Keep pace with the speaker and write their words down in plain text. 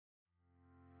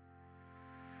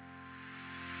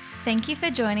Thank you for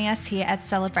joining us here at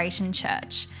Celebration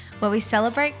Church, where we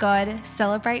celebrate God,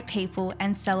 celebrate people,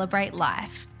 and celebrate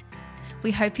life.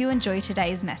 We hope you enjoy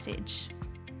today's message.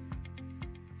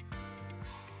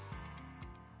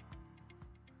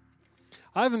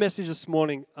 I have a message this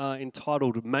morning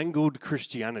entitled Mangled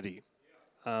Christianity.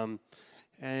 And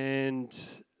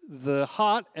the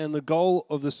heart and the goal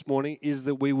of this morning is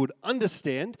that we would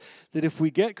understand that if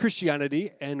we get Christianity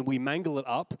and we mangle it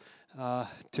up,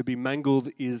 to be mangled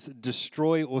is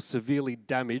destroy or severely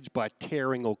damaged by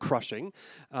tearing or crushing.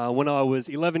 When I was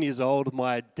 11 years old,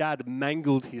 my dad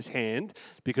mangled his hand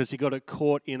because he got it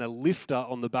caught in a lifter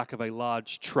on the back of a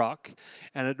large truck,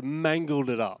 and it mangled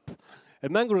it up. It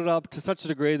mangled it up to such a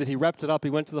degree that he wrapped it up, he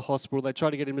went to the hospital, they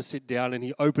tried to get him to sit down, and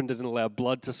he opened it and allowed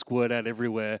blood to squirt out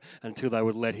everywhere until they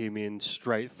would let him in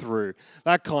straight through.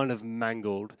 That kind of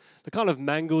mangled. The kind of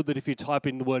mangled that if you type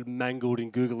in the word mangled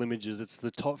in Google Images, it's the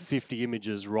top 50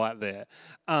 images right there.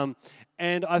 And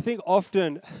I think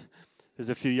often,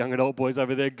 there's a few young adult boys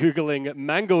over there Googling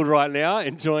mangled right now,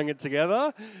 enjoying it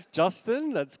together.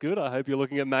 Justin, that's good. I hope you're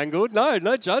looking at mangled.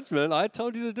 No judgment. I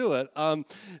told you to do it.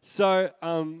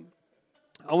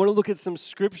 I want to look at some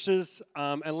scriptures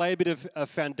and lay a bit of a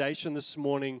foundation this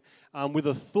morning with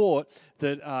a thought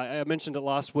that I mentioned it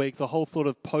last week, the whole thought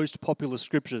of post-popular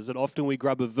scriptures, that often we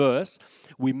grab a verse,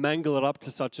 we mangle it up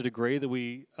to such a degree that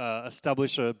we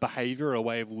establish a behavior, a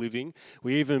way of living.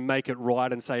 We even make it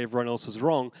right and say everyone else is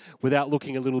wrong without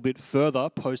looking a little bit further,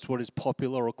 post what is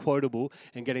popular or quotable,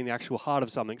 and getting the actual heart of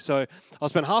something. So I'll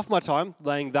spend half my time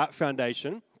laying that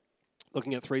foundation,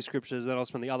 looking at three scriptures, then I'll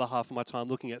spend the other half of my time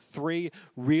looking at three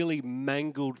really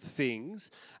mangled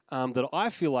things that I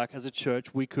feel like as a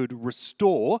church we could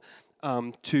restore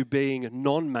to being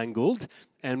non-mangled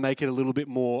and make it a little bit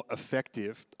more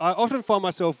effective. I often find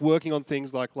myself working on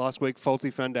things like last week, faulty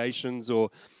foundations or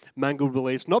mangled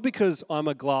beliefs, not because I'm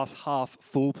a glass half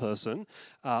full person,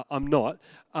 I'm not,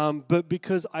 but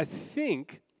because I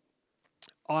think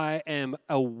I am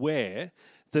aware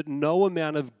that no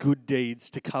amount of good deeds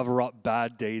to cover up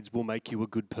bad deeds will make you a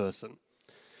good person.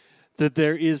 That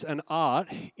there is an art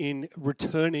in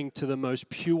returning to the most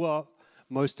pure,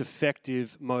 most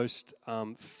effective, most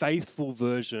faithful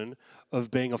version of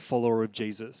being a follower of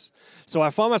Jesus. So I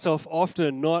find myself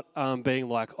often not being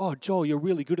like, oh, Joel, you're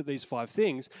really good at these 5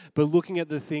 things, but looking at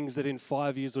the things that in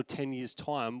 5 years or 10 years'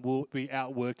 time will be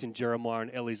outworked in Jeremiah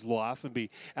and Ellie's life and be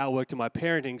outworked in my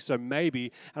parenting. So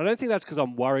maybe, and I don't think that's because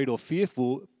I'm worried or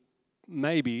fearful,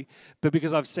 maybe, but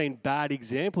because I've seen bad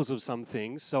examples of some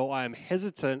things, so I am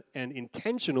hesitant and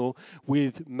intentional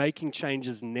with making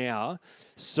changes now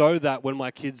so that when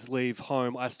my kids leave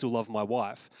home, I still love my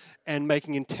wife, and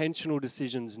making intentional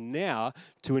decisions now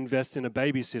to invest in a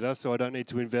babysitter so I don't need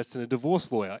to invest in a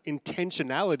divorce lawyer.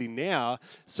 Intentionality now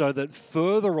so that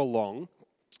further along.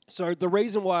 So the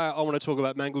reason why I want to talk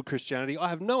about mangled Christianity, I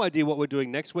have no idea what we're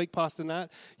doing next week, Pastor Nat.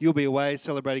 You'll be away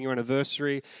celebrating your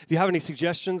anniversary. If you have any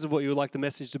suggestions of what you would like the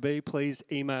message to be, please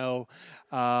email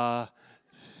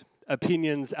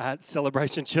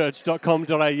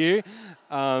opinions@celebrationchurch.com.au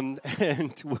and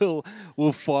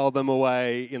we'll file them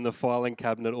away in the filing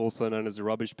cabinet, also known as a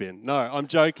rubbish bin. No, I'm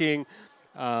joking.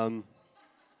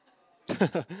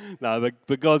 No,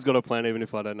 but God's got a plan even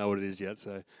if I don't know what it is yet,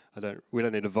 so we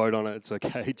don't need to vote on it. It's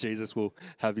okay. Jesus will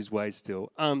have his way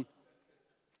still. And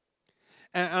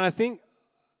I think,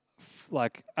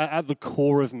 like, at the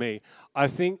core of me, I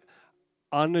think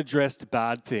unaddressed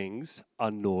bad things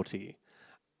are naughty.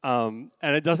 And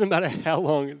it doesn't matter how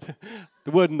long,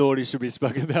 the word naughty should be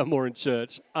spoken about more in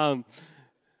church.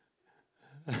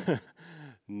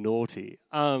 Naughty.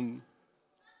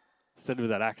 Said with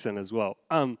that accent as well.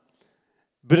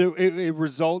 But it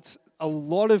results, a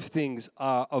lot of things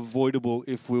are avoidable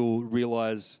if we'll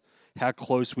realize how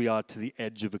close we are to the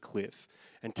edge of a cliff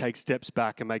and take steps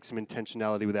back and make some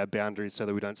intentionality with our boundaries so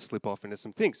that we don't slip off into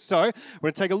some things. So we're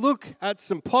going to take a look at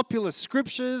some popular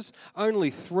scriptures,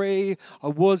 only 3. I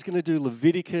was going to do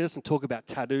Leviticus and talk about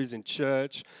tattoos in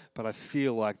church, but I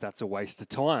feel like that's a waste of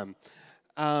time.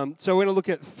 So we're going to look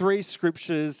at 3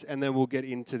 scriptures and then we'll get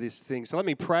into this thing. So let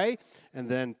me pray and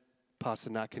then Pastor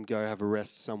Nat can go have a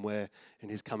rest somewhere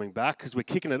and he's coming back because we're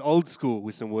kicking it old school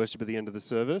with some worship at the end of the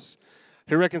service.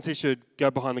 Who reckons he should go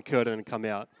behind the curtain and come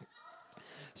out?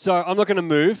 So I'm not going to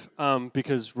move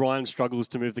because Ryan struggles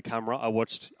to move the camera. I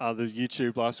watched the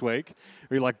YouTube last week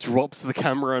where he drops the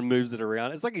camera and moves it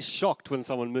around. It's like he's shocked when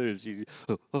someone moves.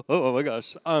 Oh my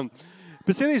gosh. But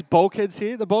see these bulkheads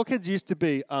here? The bulkheads used to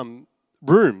be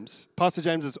rooms. Pastor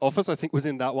James's office, I think, was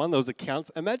in that one. There was accounts.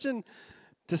 Imagine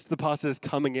just the pastor just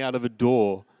coming out of a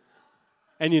door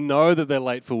and you know that they're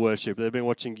late for worship. They've been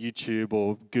watching YouTube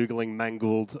or Googling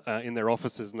Mangled in their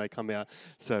offices and they come out.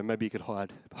 So maybe you could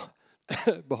hide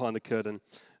behind the curtain.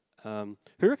 Who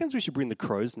reckons we should bring the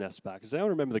crow's nest back? Does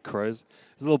anyone remember the crows?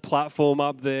 There's a little platform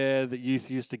up there that youth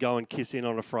used to go and kiss in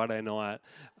on a Friday night,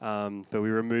 but we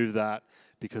removed that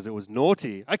because it was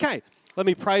naughty. Okay, let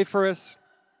me pray for us.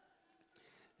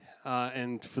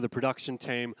 And for the production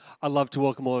team, I'd love to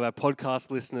welcome all of our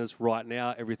podcast listeners right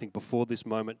now. Everything before this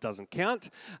moment doesn't count.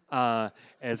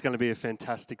 It's going to be a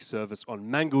fantastic service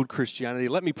on mangled Christianity.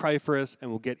 Let me pray for us,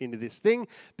 and we'll get into this thing,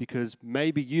 because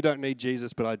maybe you don't need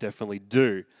Jesus, but I definitely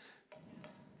do.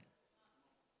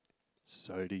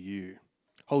 So do you.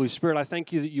 Holy Spirit, I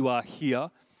thank you that you are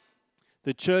here.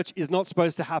 The church is not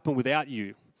supposed to happen without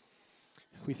you.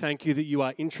 We thank you that you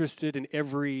are interested in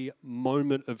every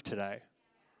moment of today.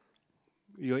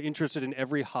 You are interested in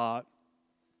every heart.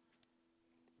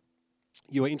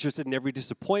 You are interested in every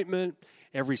disappointment,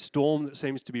 every storm that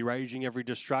seems to be raging, every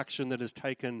distraction that has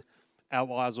taken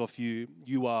our eyes off you.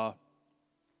 You are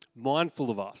mindful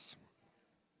of us.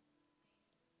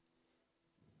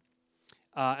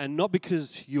 And not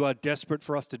because you are desperate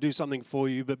for us to do something for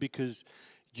you, but because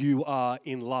you are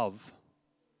in love.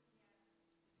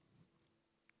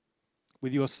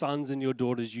 With your sons and your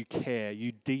daughters, you care.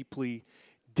 You deeply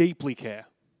care.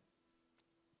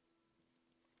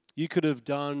 You could have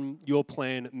done your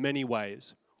plan many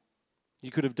ways.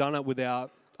 You could have done it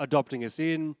without adopting us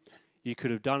in. You could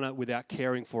have done it without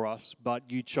caring for us, but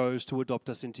you chose to adopt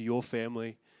us into your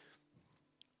family.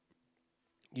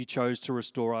 You chose to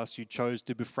restore us. You chose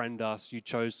to befriend us. You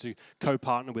chose to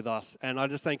co-partner with us. And I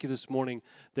just thank you this morning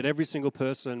that every single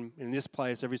person in this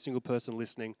place, every single person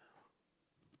listening,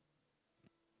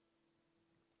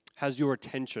 has your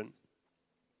attention.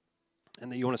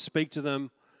 And that you want to speak to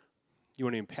them, you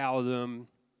want to empower them,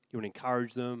 you want to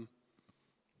encourage them,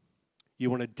 you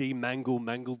want to demangle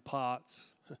mangled parts,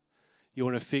 you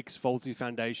want to fix faulty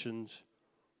foundations.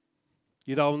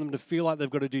 You don't want them to feel like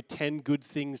they've got to do 10 good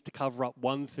things to cover up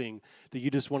one thing that you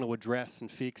just want to address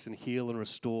and fix and heal and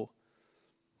restore.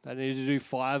 They need to do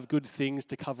 5 good things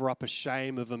to cover up a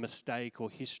shame of a mistake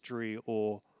or history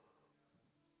or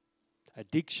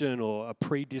addiction or a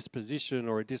predisposition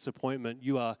or a disappointment.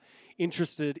 You are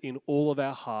interested in all of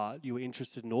our heart. You are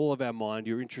interested in all of our mind.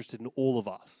 You're interested in all of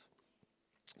us.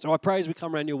 So I pray as we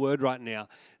come around your word right now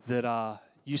that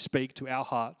you speak to our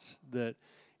hearts, that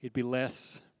it be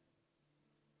less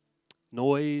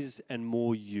noise and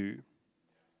more you.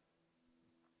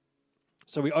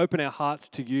 So we open our hearts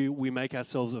to you. We make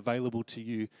ourselves available to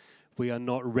you. We are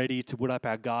not ready to put up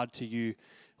our guard to you.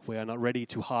 We are not ready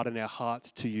to harden our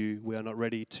hearts to you. We are not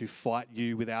ready to fight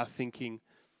you with our thinking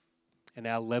and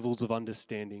our levels of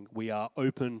understanding. We are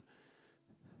open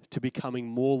to becoming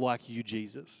more like you,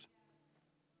 Jesus,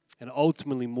 and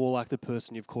ultimately more like the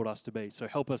person you've called us to be. So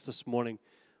help us this morning.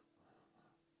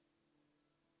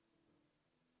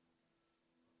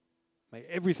 May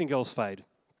everything else fade,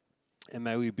 and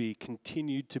may we be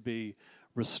continued to be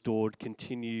restored,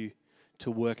 continue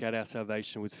to work out our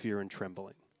salvation with fear and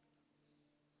trembling.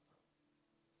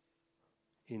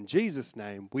 In Jesus'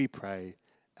 name we pray,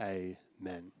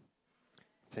 amen.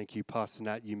 Thank you, Pastor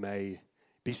Nat. You may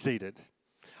be seated.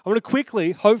 I want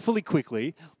to hopefully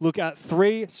quickly, look at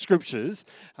 3 scriptures,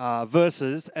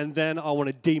 verses, and then I want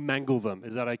to demangle them.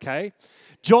 Is that okay?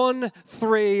 John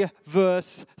 3,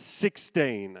 verse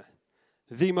 16.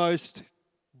 The most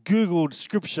Googled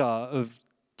scripture of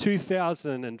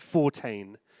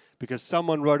 2014 because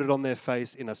someone wrote it on their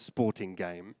face in a sporting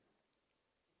game.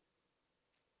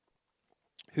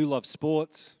 Who loves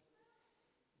sports?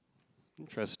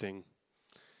 Interesting.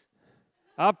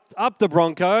 Up the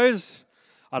Broncos.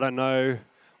 I don't know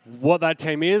what that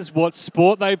team is, what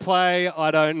sport they play.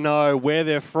 I don't know where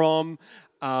they're from,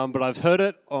 but I've heard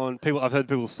it on people. I've heard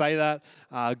people say that.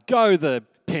 Go the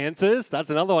Panthers. That's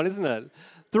another one, isn't it?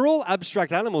 They're all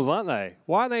abstract animals, aren't they?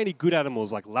 Why aren't they any good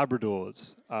animals like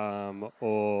Labradors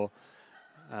or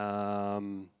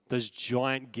those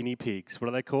giant guinea pigs? What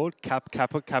are they called?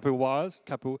 Capuwars?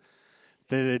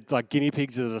 They're like guinea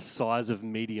pigs that are the size of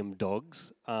medium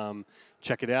dogs.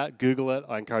 Check it out. Google it.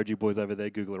 I encourage you boys over there,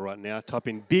 Google it right now. Type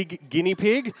in big guinea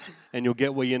pig and you'll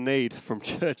get what you need from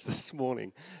church this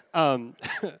morning. Can't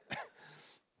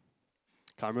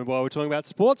remember why we're talking about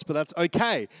sports, but that's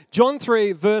okay. John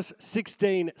 3, verse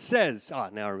 16 says, now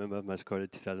I remember, most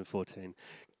quoted 2014.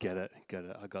 Get it,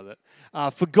 I got it.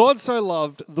 For God so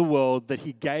loved the world that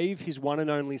he gave his one and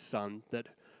only Son, that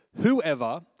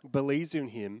whoever believes in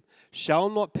him shall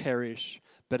not perish,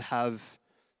 but have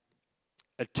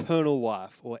eternal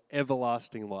life or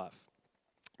everlasting life.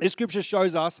 This scripture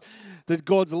shows us that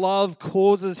God's love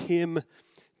causes him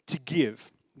to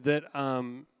give, that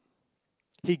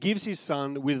he gives his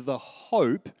son with the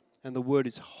hope, and the word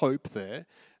is hope there,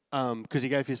 because he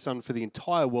gave his son for the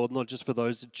entire world, not just for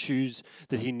those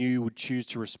that he knew would choose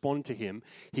to respond to him.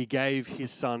 He gave his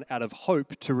son out of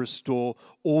hope to restore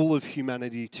all of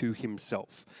humanity to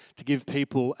himself, to give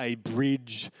people a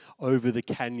bridge over the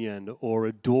canyon or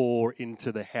a door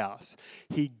into the house.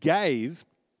 He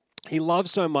loved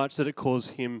so much that it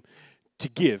caused him to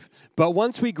give. But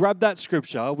once we grab that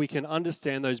scripture, we can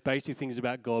understand those basic things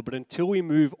about God. But until we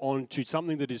move on to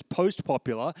something that is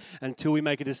post-popular, until we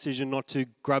make a decision not to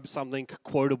grab something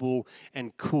quotable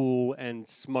and cool and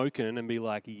smoking and be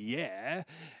like, yeah,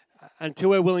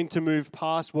 until we're willing to move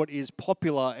past what is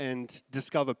popular and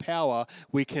discover power,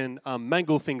 we can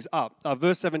mangle things up.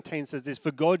 Verse 17 says this,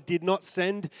 "For God did not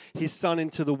send his son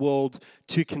into the world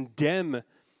to condemn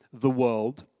the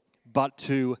world, but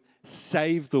to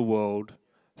save the world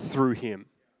through him."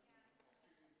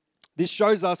 This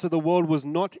shows us that the world was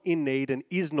not in need and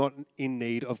is not in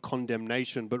need of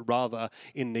condemnation, but rather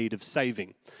in need of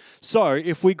saving. So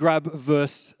if we grab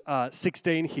verse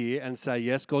 16 here and say,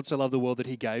 yes, God so loved the world that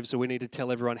he gave, so we need to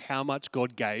tell everyone how much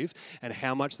God gave and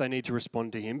how much they need to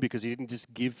respond to him, because he didn't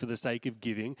just give for the sake of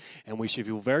giving, and we should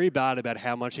feel very bad about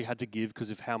how much he had to give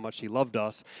because of how much he loved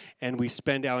us, and we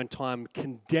spend our time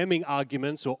condemning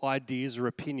arguments or ideas or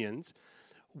opinions,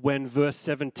 when verse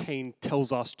 17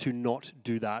 tells us to not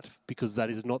do that, because that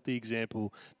is not the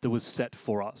example that was set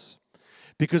for us.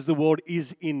 Because the world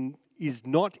is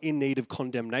not in need of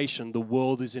condemnation, the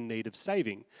world is in need of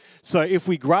saving. So if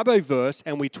we grab a verse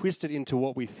and we twist it into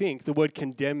what we think, the word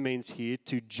condemn means here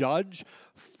to judge,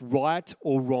 right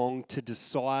or wrong, to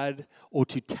decide or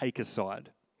to take a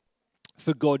side.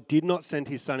 For God did not send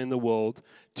his son in the world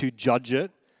to judge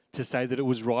it, to say that it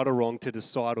was right or wrong, to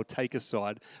decide or take a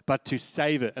side, but to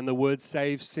save it. And the word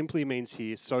save simply means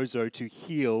here, sozo, to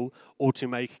heal or to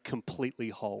make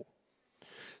completely whole.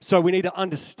 So we need to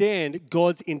understand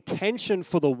God's intention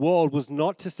for the world was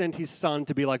not to send his son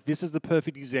to be like, this is the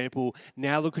perfect example,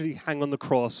 now look at you hang on the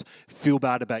cross, feel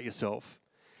bad about yourself.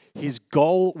 His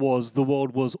goal was the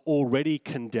world was already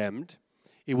condemned,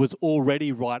 it was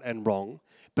already right and wrong,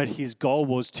 but his goal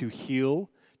was to heal,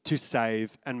 to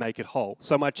save, and make it whole.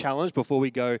 So my challenge, before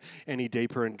we go any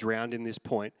deeper and drown in this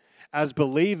point, as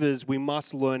believers, we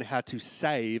must learn how to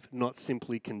save, not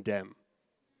simply condemn.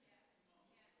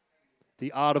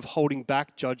 The art of holding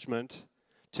back judgment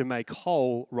to make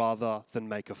whole rather than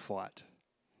make a fight.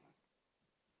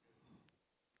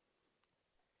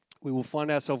 We will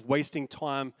find ourselves wasting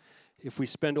time if we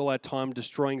spend all our time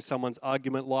destroying someone's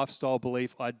argument, lifestyle,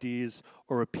 belief, ideas,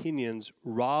 or opinions,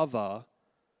 rather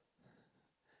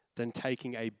than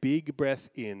taking a big breath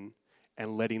in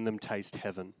and letting them taste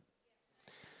heaven.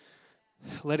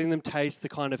 Letting them taste the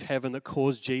kind of heaven that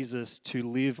caused Jesus to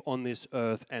live on this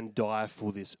earth and die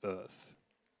for this earth.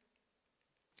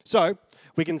 So,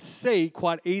 we can see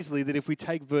quite easily that if we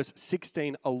take verse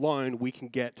 16 alone, we can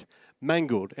get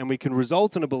mangled, and we can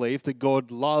result in a belief that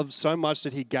God loves so much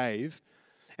that he gave,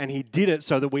 and he did it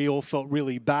so that we all felt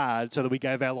really bad, so that we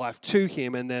gave our life to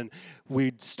him, and then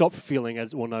we'd stop feeling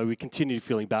we continued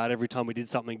feeling bad every time we did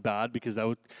something bad, because that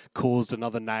would cause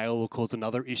another nail or cause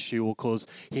another issue or cause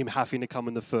him having to come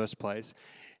in the first place.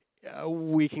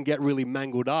 We can get really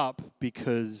mangled up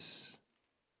because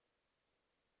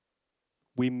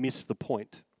we miss the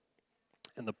point.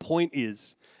 And the point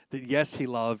is that yes, he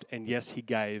loved and yes, he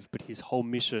gave, but his whole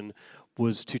mission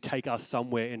was to take us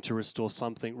somewhere and to restore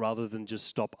something rather than just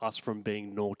stop us from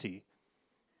being naughty.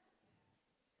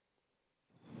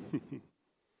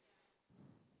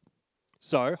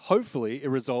 So hopefully it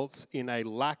results in a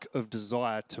lack of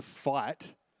desire to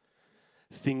fight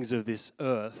things of this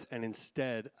earth, and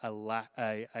instead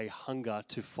a hunger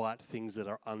to fight things that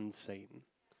are unseen.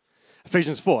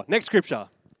 Ephesians 4, next scripture.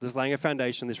 This is laying a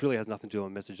foundation. This really has nothing to do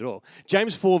with my message at all.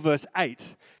 James 4, verse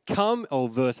 8.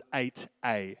 Verse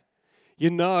 8a. You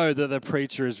know that the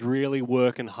preacher is really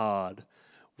working hard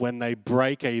when they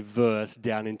break a verse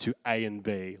down into A and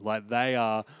B. Like they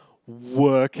are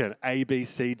working A, B,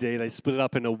 C, D. They split it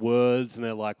up into words and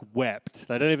they're like wept.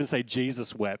 They don't even say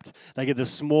Jesus wept. They get the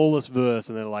smallest verse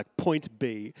and they're like point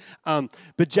B.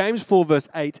 But James 4 verse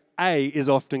 8a is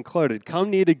often quoted. Come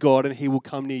near to God and he will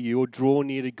come near you, or draw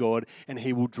near to God and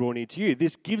he will draw near to you.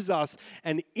 This gives us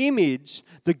an image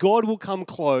that God will come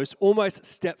close almost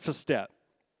step for step.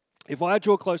 If I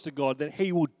draw close to God, then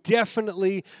he will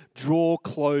definitely draw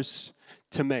close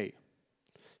to me.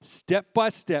 Step by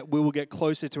step, we will get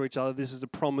closer to each other. This is a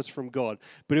promise from God.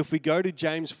 But if we go to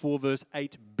James 4, verse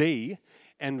 8b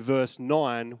and verse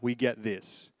 9, we get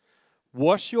this.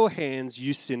 Wash your hands,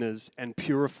 you sinners, and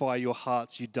purify your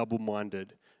hearts, you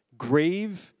double-minded.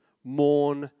 Grieve,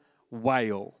 mourn,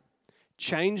 wail.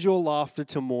 Change your laughter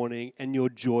to mourning and your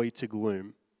joy to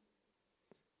gloom.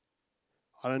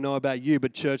 I don't know about you,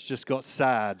 but church just got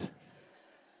sad.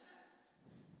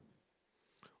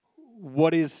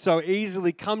 What is so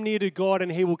easily come near to God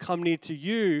and He will come near to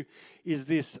you is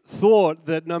this thought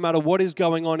that no matter what is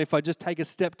going on, if I just take a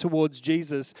step towards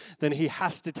Jesus, then He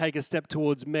has to take a step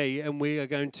towards me, and we are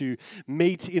going to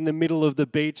meet in the middle of the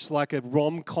beach like a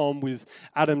rom-com with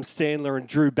Adam Sandler and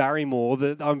Drew Barrymore,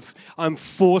 that I'm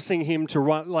forcing Him to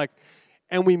run,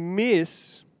 and we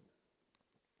miss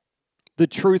the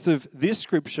truth of this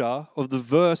scripture, of the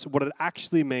verse, what it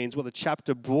actually means, what the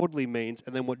chapter broadly means,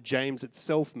 and then what James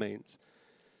itself means.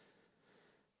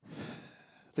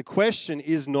 The question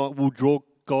is not, will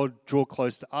God draw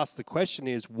close to us? The question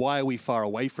is, why are we far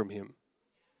away from Him?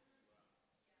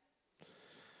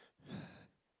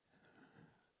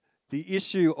 The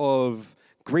issue of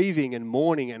grieving and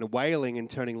mourning and wailing and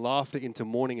turning laughter into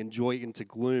mourning and joy into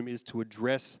gloom is to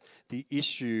address the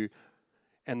issue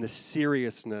and the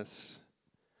seriousness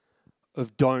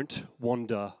of don't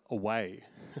wander away.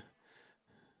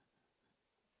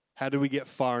 How do we get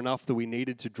far enough that we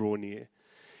needed to draw near?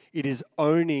 It is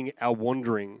owning our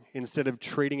wandering instead of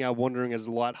treating our wandering as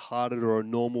lighthearted or a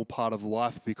normal part of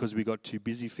life because we got too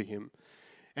busy for Him.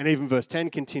 And even verse 10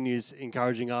 continues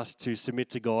encouraging us to submit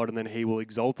to God and then He will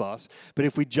exalt us. But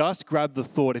if we just grab the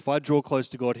thought, if I draw close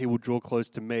to God, He will draw close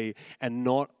to me, and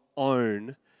not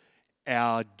own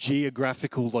our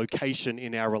geographical location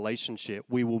in our relationship,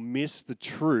 we will miss the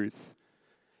truth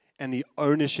and the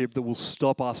ownership that will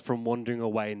stop us from wandering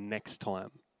away next time.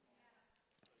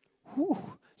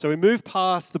 Whew. So we move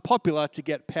past the popular to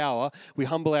get power. We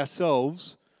humble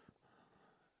ourselves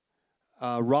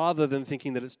rather than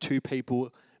thinking that it's two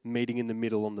people meeting in the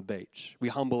middle on the beach. We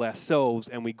humble ourselves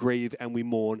and we grieve and we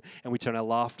mourn and we turn our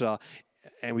laughter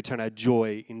and we turn our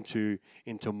joy into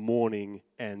mourning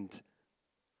and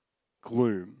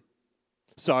gloom.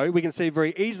 So we can see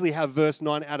very easily how verse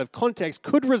 9 out of context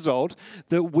could result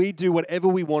that we do whatever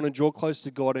we want and draw close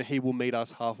to God and He will meet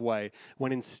us halfway.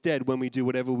 When instead, when we do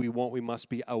whatever we want, we must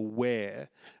be aware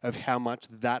of how much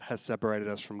that has separated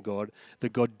us from God,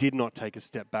 that God did not take a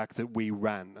step back, that we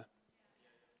ran.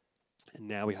 And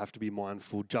now we have to be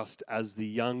mindful, just as the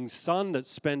young son that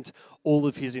spent all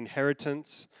of his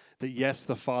inheritance, that yes,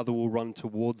 the Father will run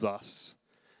towards us.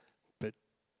 But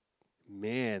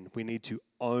man, we need to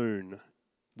own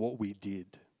what we did.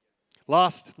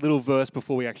 Last little verse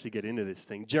before we actually get into this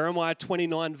thing. Jeremiah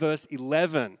 29 verse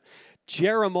 11.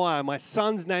 Jeremiah, my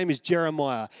son's name is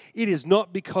Jeremiah. It is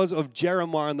not because of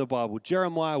Jeremiah in the Bible.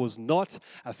 Jeremiah was not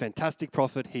a fantastic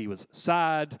prophet. He was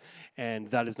sad, and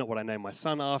that is not what I named my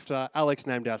son after. Alex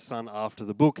named our son after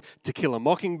the book To Kill a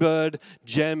Mockingbird.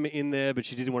 Jem in there, but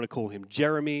she didn't want to call him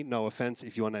Jeremy. No offense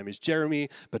if your name is Jeremy,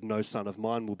 but no son of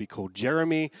mine will be called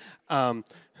Jeremy. You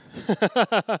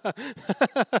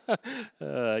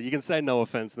can say no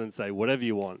offense and then say whatever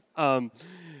you want.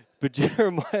 But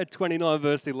Jeremiah 29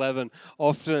 verse 11,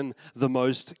 often the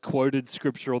most quoted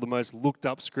scripture or the most looked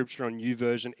up scripture on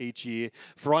YouVersion each year.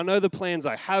 For I know the plans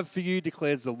I have for you,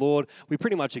 declares the Lord. We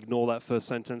pretty much ignore that first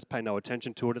sentence, pay no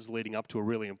attention to it. It's leading up to a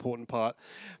really important part.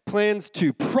 Plans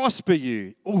to prosper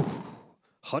you. Ooh,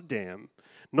 hot damn.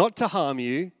 Not to harm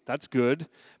you. That's good.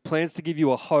 Plans to give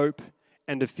you a hope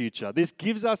and a future. This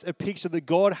gives us a picture that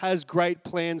God has great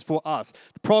plans for us.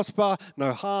 Prosper,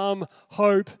 no harm,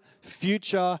 hope,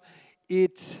 future.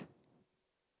 It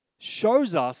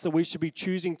shows us that we should be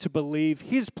choosing to believe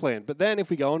His plan. But then if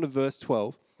we go on to verse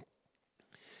 12,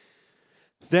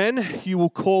 then you will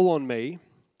call on me,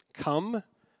 come,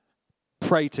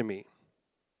 pray to me,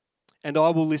 and I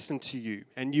will listen to you,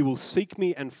 and you will seek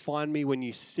me and find me when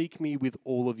you seek me with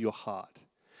all of your heart.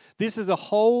 This is a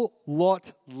whole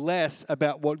lot less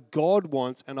about what God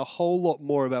wants and a whole lot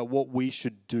more about what we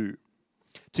should do.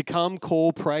 To come,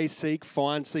 call, pray, seek,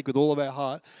 find, seek with all of our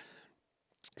heart.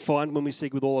 Find when we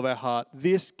seek with all of our heart.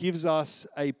 This gives us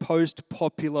a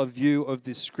post-popular view of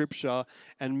this scripture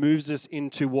and moves us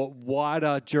into what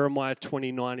wider Jeremiah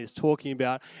 29 is talking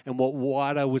about and what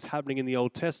wider was happening in the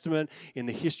Old Testament, in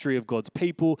the history of God's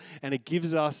people. And it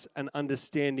gives us an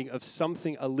understanding of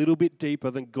something a little bit deeper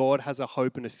than God has a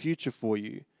hope and a future for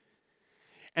you.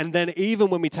 And then even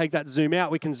when we take that zoom out,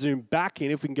 we can zoom back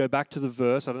in. If we can go back to the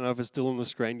verse, I don't know if it's still on the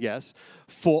screen, yes.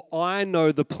 For I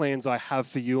know the plans I have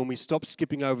for you. And we stop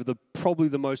skipping over probably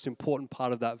the most important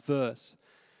part of that verse.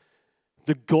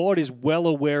 The God is well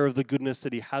aware of the goodness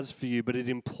that He has for you, but it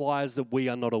implies that we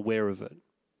are not aware of it.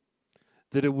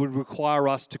 That it would require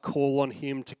us to call on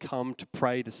Him, to come, to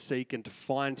pray, to seek, and to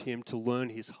find Him, to learn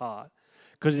His heart.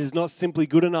 Because it is not simply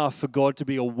good enough for God to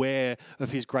be aware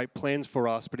of his great plans for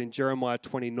us, but in Jeremiah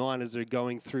 29, as they're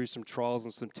going through some trials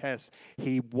and some tests,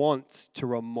 he wants to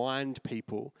remind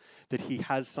people that he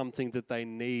has something that they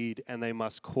need and they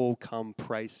must call, come,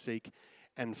 pray, seek,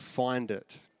 and find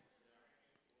it.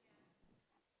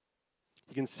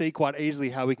 You can see quite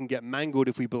easily how we can get mangled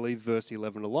if we believe verse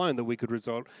 11 alone, that we could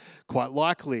result quite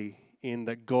likely in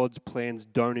that God's plans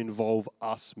don't involve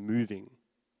us moving.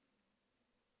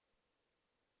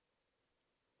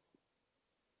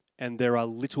 And there are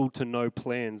little to no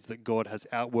plans that God has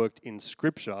outworked in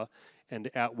Scripture and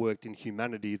outworked in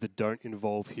humanity that don't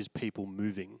involve his people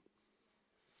moving.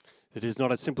 It is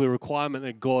not a simply requirement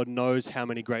that God knows how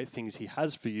many great things he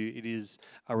has for you. It is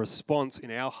a response in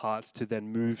our hearts to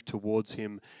then move towards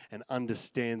him and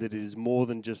understand that it is more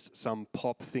than just some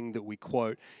pop thing that we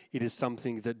quote. It is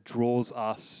something that draws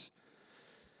us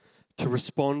to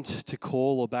respond, to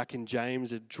call, or back in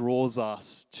James, it draws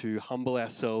us to humble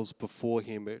ourselves before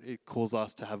him. It calls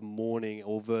us to have mourning,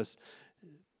 or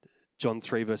John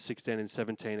 3, verse 16 and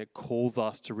 17, it calls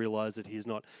us to realize that he's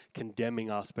not condemning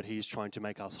us, but he's trying to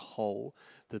make us whole.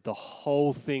 That the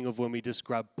whole thing of when we just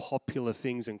grab popular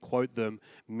things and quote them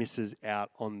misses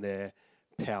out on their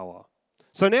power.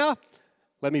 So now,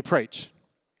 let me preach.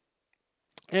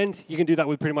 And you can do that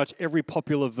with pretty much every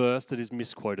popular verse that is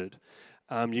misquoted.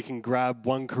 You can grab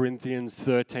 1 Corinthians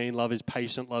 13, love is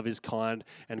patient, love is kind,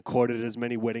 and quote it at as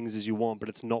many weddings as you want, but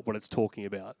it's not what it's talking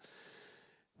about.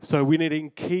 So we need to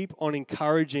keep on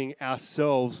encouraging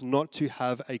ourselves not to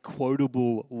have a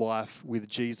quotable life with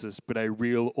Jesus, but a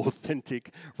real,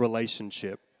 authentic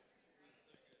relationship.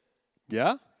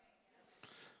 Yeah?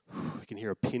 I can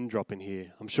hear a pin drop in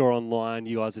here. I'm sure online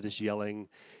you guys are just yelling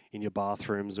in your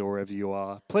bathrooms or wherever you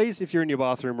are. Please, if you're in your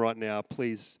bathroom right now,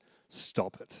 please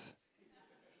stop it.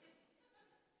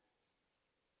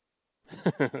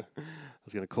 I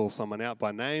was going to call someone out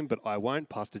by name, but I won't.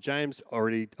 Pastor James,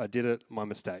 I did it, my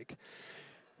mistake.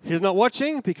 He's not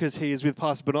watching because he is with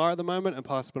Pastor Benai at the moment, and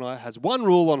Pastor Benai has one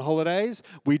rule on holidays.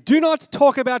 We do not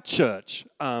talk about church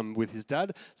with his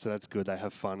dad, so that's good. They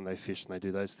have fun, and they fish, and they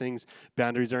do those things.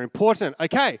 Boundaries are important.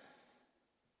 Okay,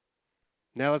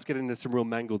 now let's get into some real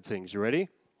mangled things. You ready?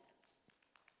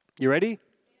 You ready?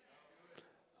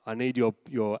 I need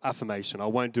your affirmation. I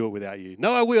won't do it without you.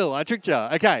 No, I will. I tricked you.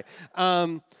 Okay.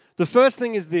 The first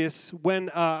thing is this.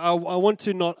 When I want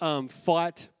to not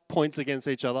fight points against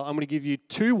each other, I'm going to give you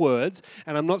two words,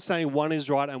 and I'm not saying one is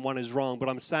right and one is wrong, but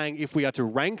I'm saying if we are to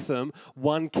rank them,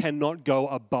 one cannot go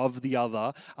above the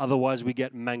other, otherwise we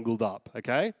get mangled up,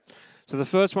 okay? So the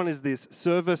first one is this: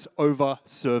 service over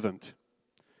servant.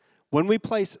 When we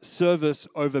place service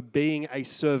over being a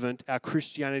servant, our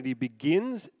Christianity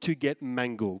begins to get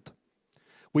mangled.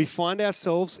 We find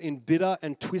ourselves in bitter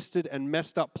and twisted and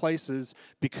messed up places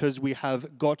because we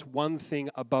have got one thing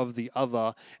above the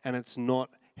other, and it's not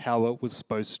how it was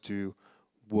supposed to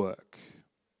work.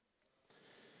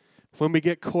 When we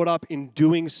get caught up in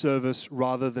doing service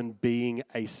rather than being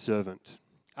a servant.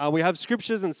 We have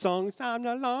scriptures and songs. I'm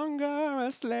no longer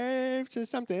a slave to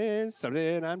something,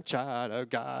 I'm child of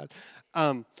God.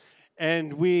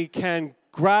 And we can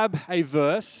grab a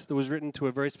verse that was written to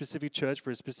a very specific church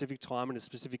for a specific time in a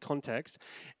specific context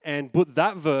and put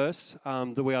that verse,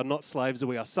 that we are not slaves, that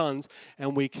we are sons,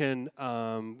 and we can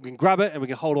grab it and we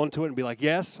can hold on to it and be like,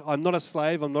 yes, I'm not a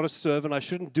slave, I'm not a servant, I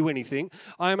shouldn't do anything.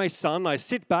 I am a son, I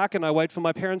sit back and I wait for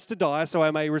my parents to die so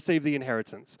I may receive the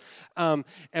inheritance. And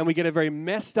we get a very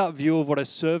messed up view of what a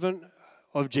servant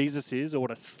of Jesus is, or what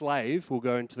a slave, will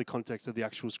go into the context of the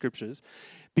actual scriptures,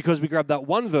 because we grab that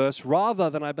one verse rather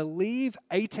than, I believe,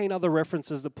 18 other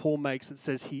references that Paul makes that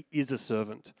says he is a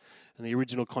servant. And the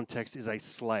original context is a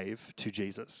slave to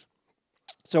Jesus.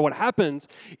 So what happens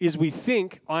is we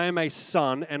think I am a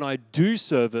son and I do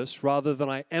service rather than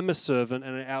I am a servant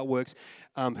and it outworks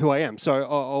who I am. So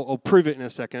I'll prove it in a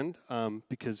second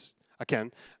because I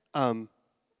can.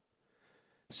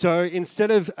 So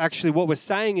instead of actually what we're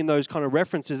saying in those kind of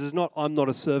references is not I'm not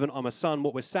a servant, I'm a son.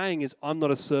 What we're saying is I'm not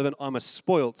a servant, I'm a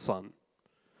spoilt son.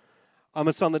 I'm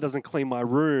a son that doesn't clean my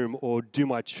room or do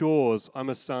my chores. I'm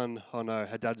a son, oh no,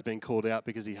 her dad's been called out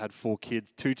because he had 4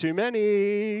 kids. Too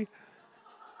many.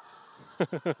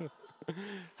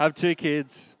 Have 2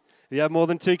 kids. If you have more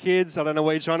than 2 kids, I don't know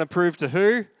what you're trying to prove to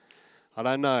who. I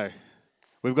don't know.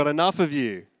 We've got enough of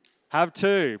you. Have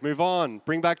 2. Move on.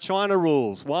 Bring back China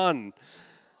rules. 1.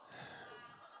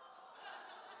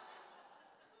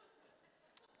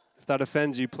 If that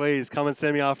offends you, please come and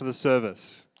see me after the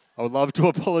service. I would love to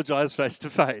apologize face to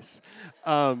face.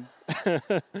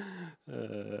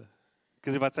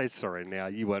 Because if I say sorry now,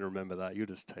 you won't remember that. You'll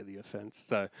just take the offense.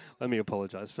 So let me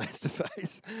apologize face to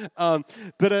face.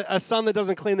 But a son that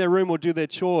doesn't clean their room or do their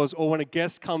chores, or when a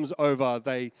guest comes over,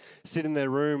 they sit in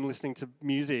their room listening to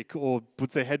music or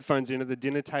puts their headphones in at the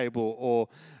dinner table or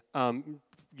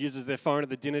uses their phone at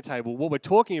the dinner table. What we're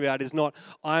talking about is not,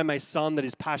 I am a son that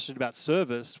is passionate about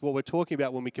service. What we're talking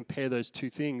about when we compare those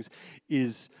two things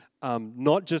is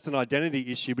not just an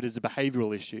identity issue, but it's a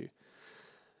behavioral issue.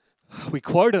 We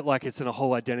quote it like it's a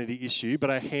whole identity issue,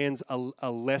 but our hands are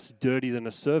less dirty than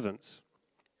a servant's.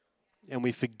 And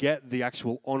we forget the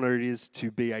actual honor it is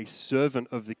to be a servant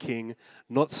of the king,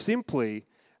 not simply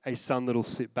a son that'll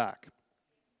sit back.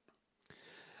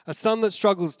 A son that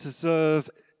struggles to serve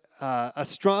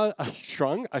Let's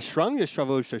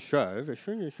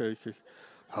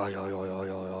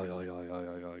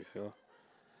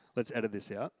edit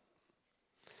this out.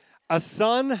 A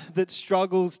son that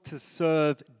struggles to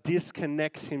serve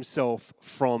disconnects himself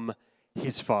from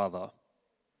his father.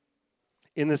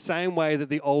 In the same way that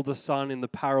the older son in the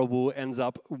parable ends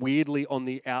up weirdly on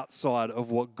the outside of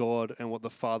what God and what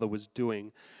the father was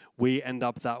doing, we end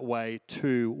up that way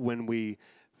too when we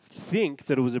think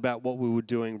that it was about what we were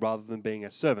doing rather than being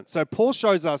a servant. So Paul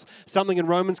shows us something in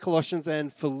Romans, Colossians,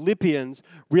 and Philippians,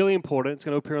 really important. It's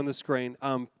going to appear on the screen.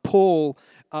 Paul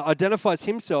identifies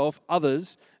himself,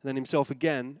 others, and then himself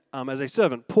again as a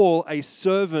servant. Paul, a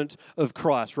servant of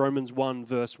Christ, Romans 1,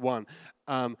 verse 1.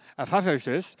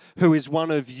 Epaphroditus, who is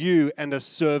one of you and a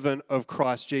servant of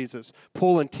Christ Jesus.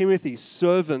 Paul and Timothy,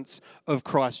 servants of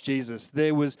Christ Jesus.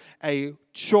 There was a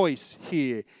choice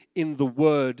here in the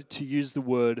word to use the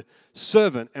word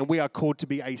servant, and we are called to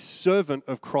be a servant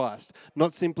of Christ,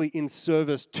 not simply in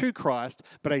service to Christ,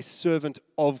 but a servant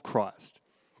of Christ.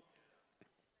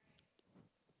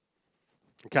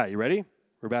 Okay, you ready?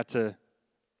 We're about to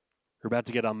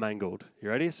get unmangled. You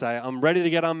ready? Say, I'm ready to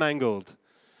get unmangled.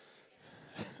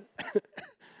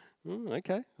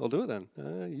 Okay, I'll do it then.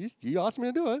 You asked me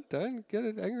to do it. Don't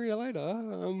get angry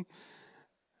later.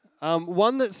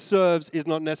 One that serves is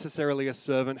not necessarily a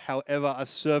servant. However, a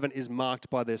servant is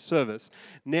marked by their service.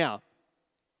 Now,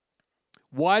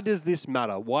 why does this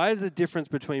matter? Why is the difference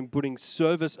between putting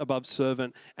service above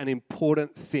servant an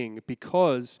important thing?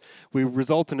 Because we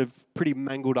result in a pretty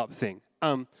mangled up thing.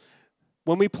 When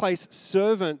we place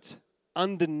servant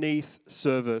underneath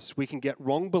service, we can get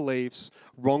wrong beliefs,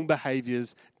 wrong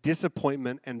behaviors,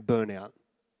 disappointment, and burnout.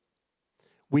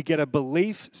 We get a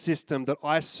belief system that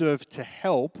I serve to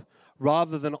help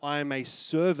rather than I am a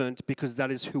servant because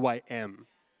that is who I am.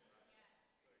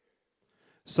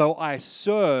 So I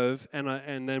serve,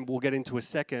 and then we'll get into a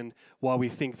second why we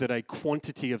think that a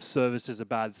quantity of service is a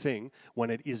bad thing when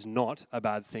it is not a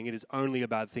bad thing. It is only a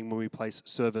bad thing when we place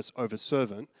service over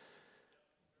servant.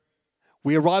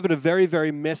 We arrive at a very,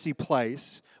 very messy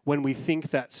place when we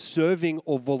think that serving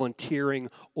or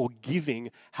volunteering or giving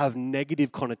have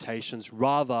negative connotations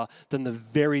rather than the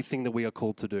very thing that we are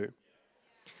called to do.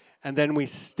 And then we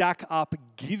stack up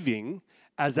giving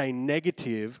as a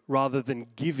negative rather than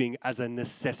giving as a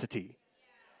necessity.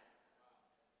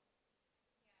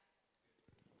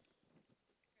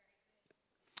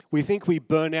 We think we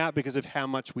burn out because of how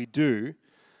much we do.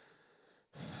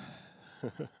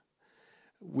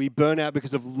 We burn out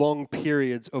because of long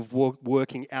periods of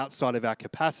working outside of our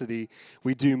capacity.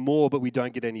 We do more, but we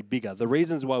don't get any bigger. The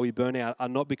reasons why we burn out are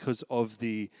not because of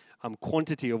the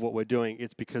quantity of what we're doing.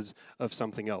 It's because of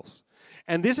something else.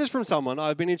 And this is from someone,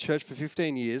 I've been in church for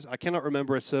 15 years. I cannot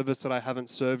remember a service that I haven't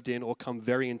served in or come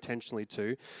very intentionally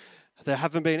to. There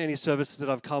haven't been any services that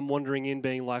I've come wandering in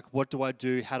being like, what do I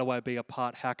do? How do I be a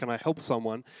part? How can I help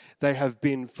someone? They have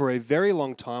been for a very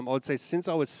long time, I would say since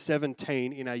I was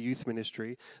 17 in our youth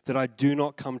ministry, that I do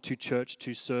not come to church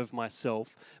to serve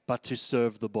myself, but to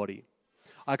serve the body.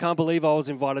 I can't believe I was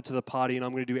invited to the party and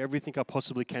I'm going to do everything I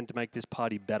possibly can to make this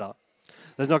party better.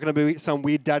 There's not going to be some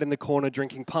weird dad in the corner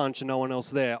drinking punch and no one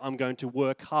else there. I'm going to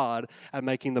work hard at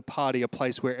making the party a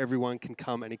place where everyone can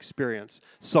come and experience.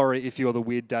 Sorry if you're the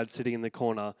weird dad sitting in the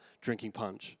corner drinking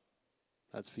punch.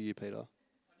 That's for you, Peter.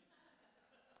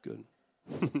 Good.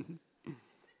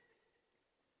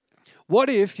 What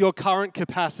if your current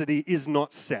capacity is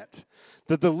not set?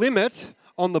 That the limit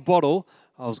on the bottle...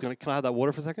 can I have that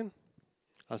water for a second?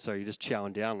 Oh, sorry, you're just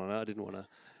chowing down on it. I didn't want to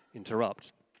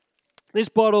interrupt. This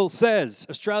bottle says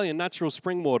Australian natural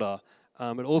spring water.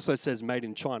 It also says made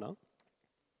in China.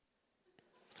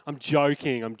 I'm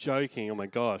joking. Oh my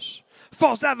gosh.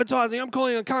 False advertising. I'm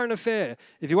calling it a current affair.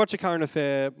 If you watch a current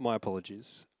affair, my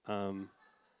apologies. And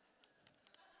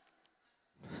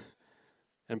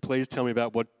please tell me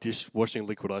about what dishwashing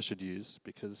liquid I should use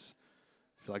because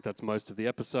I feel like that's most of the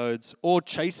episodes. Or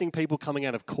chasing people coming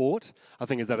out of court. I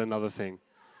think, is that another thing?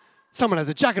 Someone has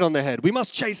a jacket on their head. We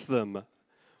must chase them.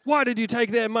 Why did you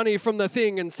take their money from the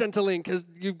thing and Centrelink because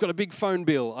you've got a big phone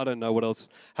bill? I don't know what else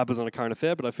happens on A Current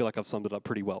Affair, but I feel like I've summed it up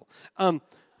pretty well. I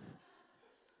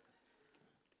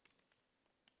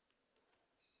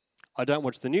don't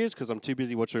watch the news because I'm too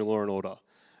busy watching Law & Order.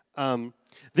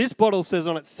 This bottle says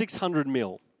on it 600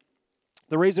 ml.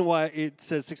 The reason why it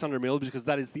says 600 ml is because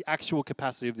that is the actual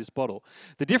capacity of this bottle.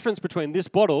 The difference between this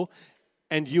bottle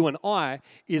and you and I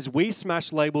is we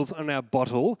smash labels on our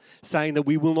bottle saying that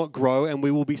we will not grow and we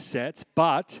will be set,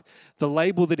 but the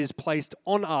label that is placed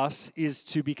on us is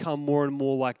to become more and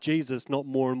more like Jesus, not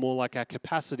more and more like our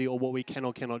capacity or what we can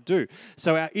or cannot do.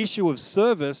 So our issue of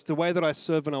service, the way that I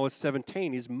served when I was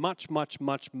 17 is much, much,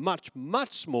 much, much,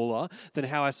 much smaller than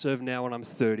how I serve now when I'm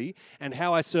 30. And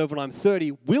how I serve when I'm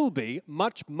 30 will be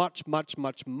much, much, much,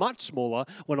 much, much smaller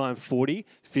when I'm 40,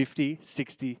 50,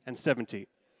 60, and 70.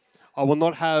 I will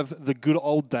not have the good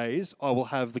old days. I will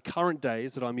have the current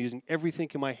days that I'm using everything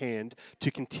in my hand to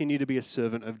continue to be a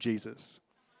servant of Jesus.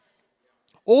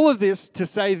 All of this to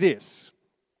say this.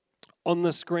 On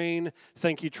the screen,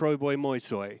 thank you, Troy Boy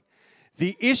Moisoi.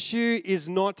 The issue is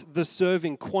not the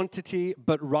serving quantity,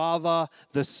 but rather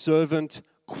the servant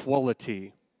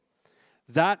quality.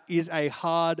 That is a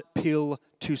hard pill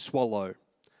to swallow,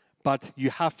 but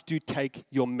you have to take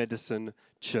your medicine,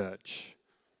 church.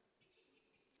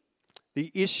 The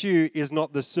issue is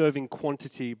not the serving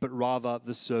quantity, but rather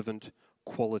the servant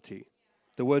quality.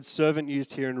 The word servant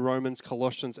used here in Romans,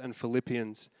 Colossians, and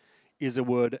Philippians is a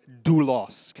word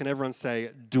doulos. Can everyone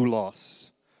say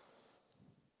doulos?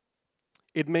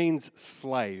 It means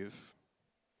slave.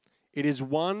 It is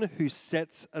one who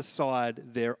sets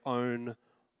aside their own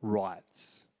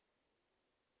rights.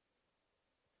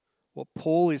 What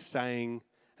Paul is saying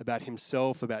about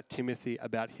himself, about Timothy,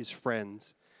 about his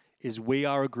friends, is we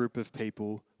are a group of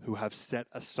people who have set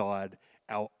aside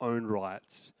our own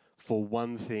rights for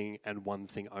one thing and one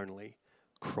thing only,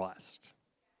 Christ.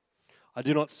 I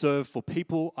do not serve for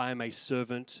people, I am a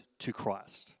servant to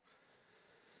Christ.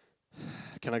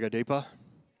 Can I go deeper?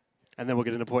 And then we'll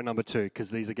get into point number 2,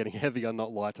 because these are getting heavier,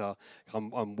 not lighter.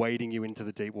 I'm wading you into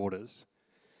the deep waters.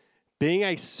 Being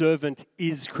a servant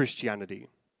is Christianity.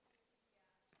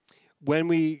 When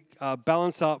we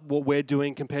balance up what we're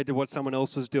doing compared to what someone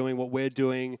else is doing, what we're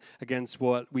doing against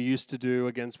what we used to do,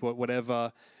 against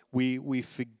whatever, we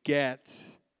forget.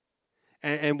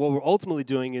 And what we're ultimately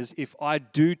doing is, if I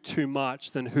do too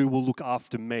much, then who will look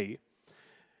after me?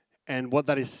 And what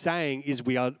that is saying is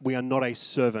we are not a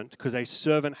servant, because a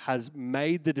servant has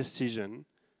made the decision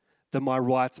that my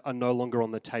rights are no longer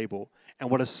on the table. And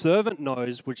what a servant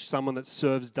knows, which someone that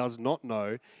serves does not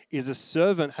know, is a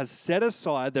servant has set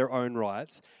aside their own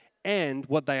rights, and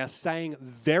what they are saying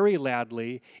very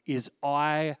loudly is,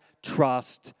 I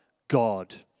trust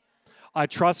God. I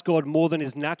trust God more than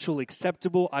is naturally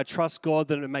acceptable. I trust God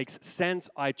than it makes sense.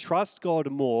 I trust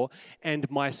God more, and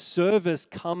my service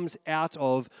comes out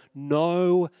of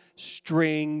no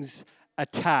strings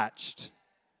attached.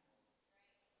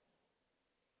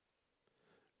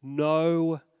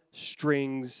 No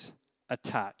strings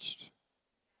attached.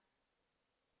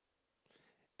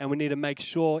 And we need to make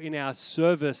sure in our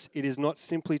service it is not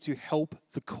simply to help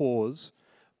the cause,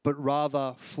 but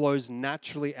rather flows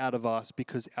naturally out of us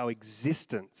because our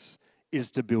existence is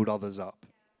to build others up.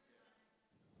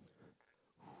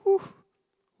 Whew.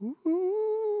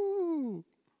 Woo.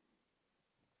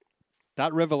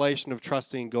 That revelation of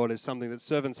trusting in God is something that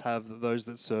servants have that those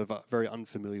that serve are very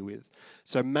unfamiliar with.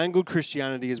 So mangled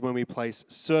Christianity is when we place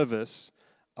service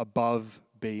above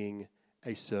being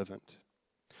a servant.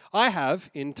 I have,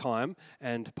 in time,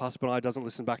 and Pastor Bernard doesn't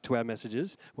listen back to our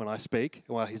messages when I speak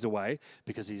while he's away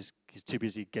because he's too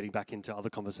busy getting back into other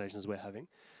conversations we're having.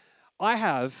 I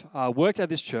have worked at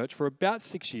this church for about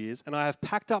 6 years, and I have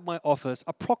packed up my office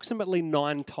approximately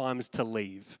 9 times to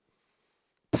leave.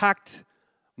 Packed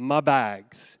my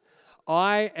bags.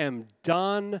 I am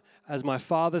done, as my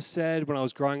father said when I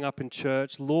was growing up in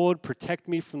church, Lord, protect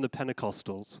me from the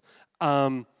Pentecostals.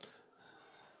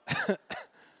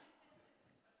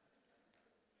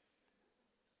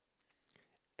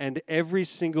 And every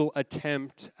single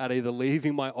attempt at either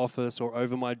leaving my office or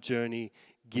over my journey,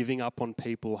 giving up on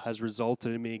people, has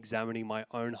resulted in me examining my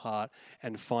own heart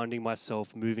and finding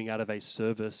myself moving out of a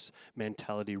service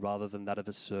mentality rather than that of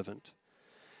a servant.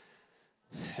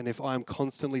 And if I'm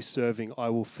constantly serving, I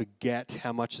will forget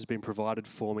how much has been provided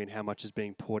for me and how much is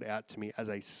being poured out to me as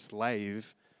a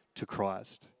slave to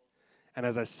Christ. And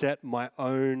as I set my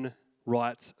own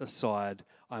rights aside,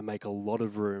 I make a lot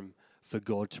of room for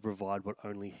God to provide what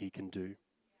only He can do.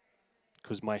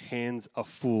 because my hands are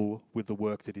full with the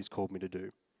work that He's called me to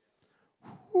do.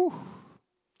 Whew.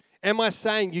 Am I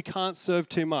saying you can't serve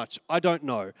too much? I don't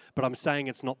know, but I'm saying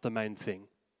it's not the main thing.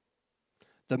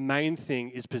 The main thing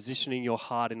is positioning your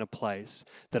heart in a place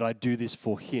that I do this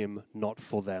for Him, not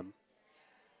for them.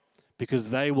 Because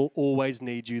they will always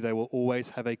need you. They will always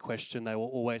have a question. They will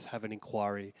always have an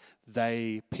inquiry.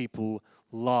 People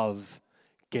love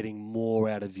getting more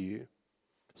out of you.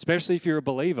 Especially if you're a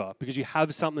believer, because you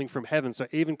have something from heaven. So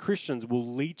even Christians will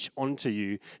leech onto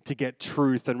you to get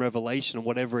truth and revelation and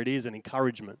whatever it is and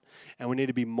encouragement. And we need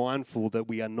to be mindful that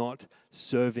we are not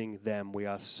serving them. We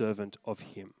are servant of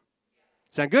Him.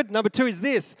 Sound good? Number 2 is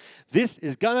this. This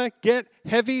is going to get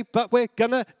heavy, but we're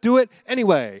going to do it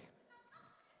anyway.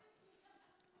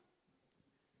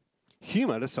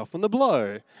 Humor to soften the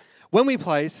blow. When we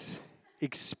place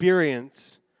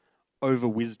experience over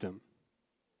wisdom.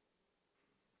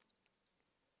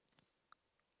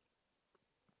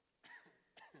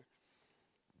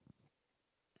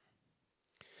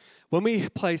 When we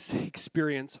place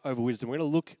experience over wisdom, we're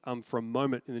going to look for a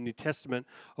moment in the New Testament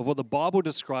of what the Bible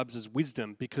describes as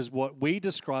wisdom, because what we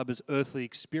describe as earthly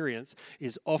experience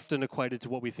is often equated to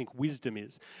what we think wisdom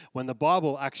is. When the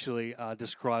Bible actually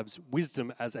describes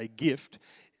wisdom as a gift,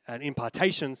 an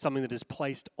impartation, something that is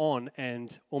placed on,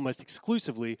 and almost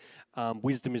exclusively,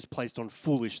 wisdom is placed on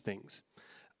foolish things.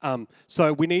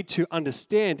 So we need to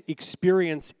understand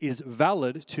experience is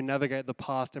valid to navigate the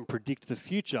past and predict the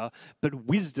future, but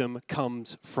wisdom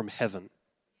comes from heaven.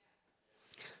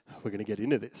 We're going to get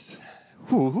into this.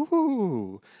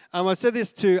 I said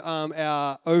this to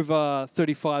our Over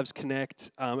 35s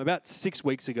Connect about 6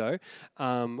 weeks ago.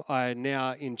 I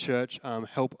now in church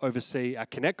help oversee our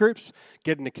Connect groups.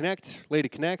 Get into Connect, lead a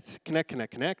Connect,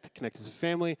 Connect as a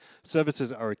family.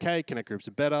 Services are okay, Connect groups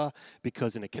are better,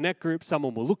 because in a Connect group,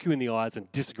 someone will look you in the eyes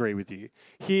and disagree with you.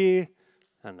 Here,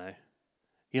 I don't know.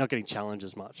 You're not getting challenged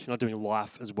as much. You're not doing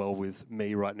life as well with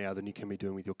me right now than you can be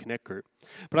doing with your Connect group.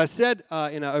 But I said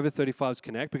in our Over 35s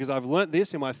Connect, because I've learnt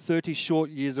this in my 30 short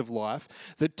years of life,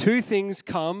 that 2 things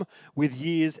come with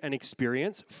years and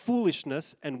experience: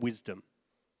 foolishness and wisdom.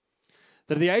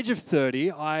 That at the age of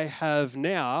 30,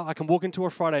 I can walk into a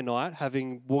Friday night,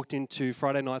 having walked into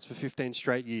Friday nights for 15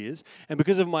 straight years, and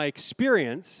because of my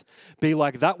experience, be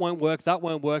like, that won't work,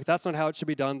 that's not how it should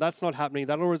be done, that's not happening,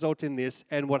 that'll result in this.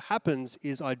 And what happens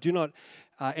is I do not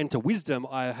enter wisdom,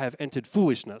 I have entered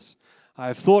foolishness. I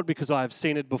have thought, because I have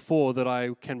seen it before, that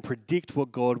I can predict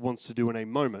what God wants to do in a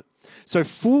moment. So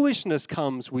foolishness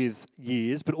comes with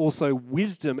years, but also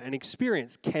wisdom and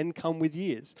experience can come with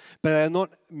years. But they are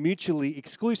not mutually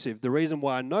exclusive. The reason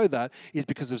why I know that is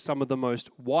because of some of the most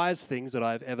wise things that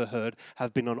I've ever heard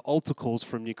have been on altar calls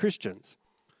from new Christians.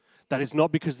 That is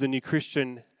not because the new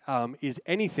Christian is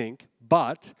anything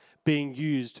but being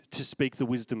used to speak the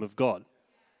wisdom of God.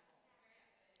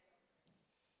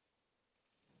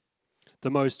 The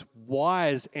most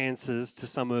wise answers to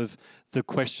some of the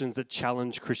questions that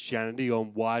challenge Christianity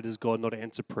on why does God not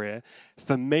answer prayer,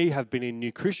 for me, have been in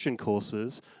new Christian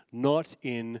courses, not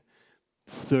in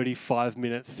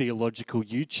 35-minute theological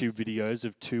YouTube videos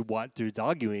of 2 white dudes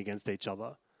arguing against each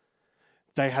other.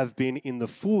 They have been in the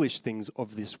foolish things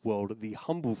of this world, the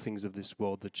humble things of this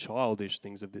world, the childish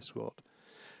things of this world.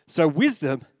 So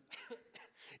wisdom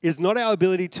is not our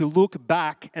ability to look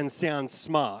back and sound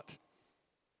smart.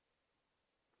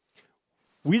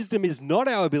 Wisdom is not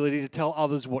our ability to tell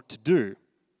others what to do.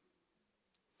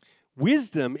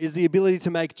 Wisdom is the ability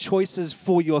to make choices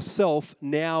for yourself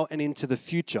now and into the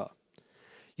future.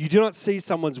 You do not see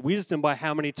someone's wisdom by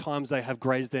how many times they have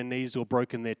grazed their knees or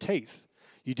broken their teeth.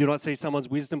 You do not see someone's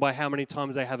wisdom by how many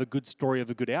times they have a good story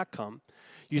of a good outcome.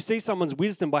 You see someone's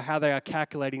wisdom by how they are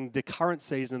calculating the current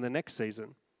season and the next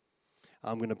season.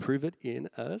 I'm going to prove it in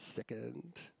a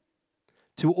second.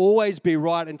 To always be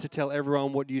right and to tell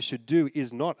everyone what you should do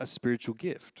is not a spiritual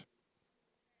gift.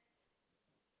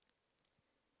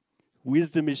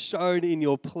 Wisdom is shown in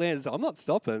your plans. I'm not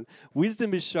stopping.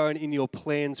 Wisdom is shown in your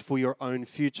plans for your own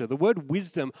future. The word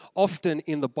wisdom often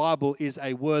in the Bible is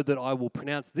a word that I will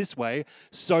pronounce this way,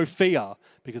 Sophia,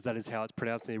 because that is how it's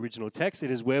pronounced in the original text. It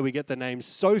is where we get the name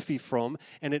Sophie from,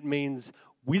 and it means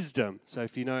wisdom. So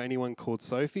if you know anyone called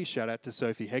Sophie, shout out to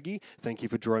Sophie Heggie. Thank you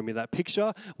for drawing me that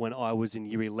picture when I was in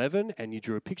year 11, and you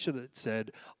drew a picture that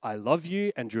said, I love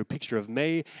you, and drew a picture of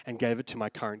me and gave it to my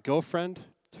current girlfriend,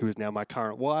 who is now my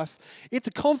current wife. It's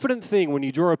a confident thing when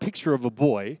you draw a picture of a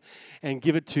boy and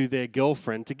give it to their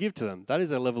girlfriend to give to them. That is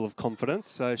a level of confidence,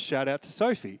 so shout out to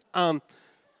Sophie.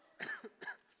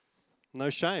 No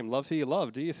shame. Love who you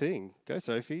love. Do your thing. Go,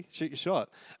 Sophie. Shoot your shot.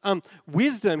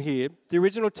 Wisdom here, the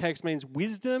original text means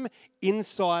wisdom,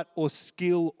 insight, or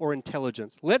skill or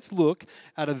intelligence. Let's look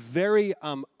at a very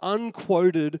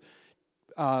unquoted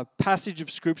passage of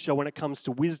Scripture when it comes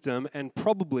to wisdom and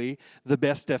probably the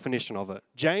best definition of it.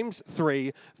 James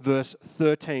 3, verse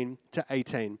 13 to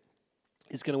 18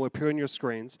 is going to appear on your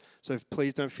screens, so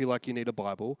please don't feel like you need a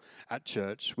Bible at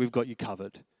church. We've got you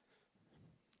covered.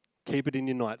 Keep it in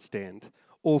your nightstand.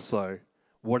 Also,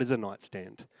 what is a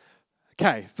nightstand?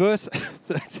 Okay, verse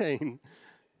 13.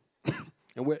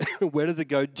 And where does it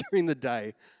go during the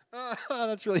day? Oh,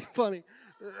 that's really funny.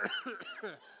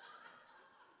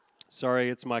 Sorry,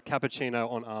 it's my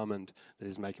cappuccino on almond that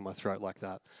is making my throat like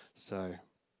that. So,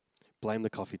 blame the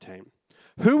coffee team.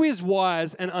 Who is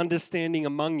wise and understanding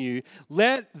among you?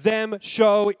 Let them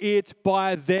show it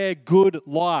by their good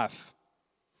life,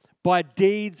 by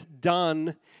deeds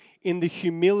done in the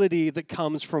humility that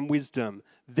comes from wisdom.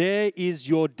 There is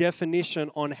your definition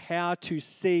on how to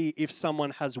see if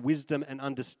someone has wisdom and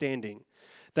understanding.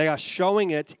 They are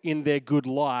showing it in their good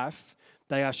life.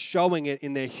 They are showing it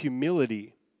in their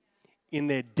humility, in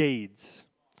their deeds.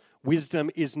 Wisdom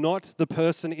is not the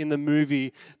person in the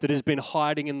movie that has been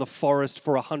hiding in the forest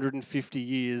for 150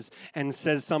 years and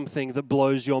says something that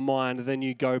blows your mind, and then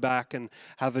you go back and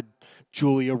have a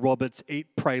Julia Roberts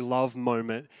eat, pray, love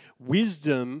moment.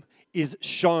 Wisdom is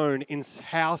shown in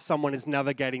how someone is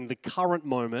navigating the current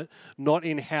moment, not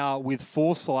in how, with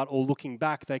foresight or looking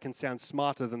back, they can sound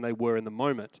smarter than they were in the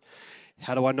moment.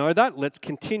 How do I know that? Let's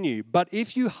continue. But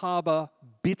if you harbor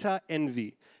bitter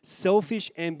envy,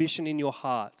 selfish ambition in your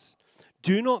hearts,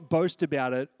 do not boast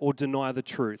about it or deny the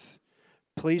truth.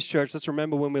 Please, church, let's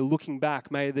remember when we're looking back,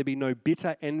 may there be no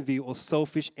bitter envy or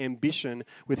selfish ambition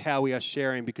with how we are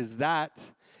sharing, because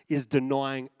that is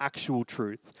denying actual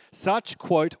truth. Such,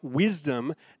 quote,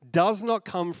 wisdom does not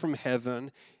come from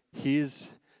heaven. Here's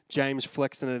James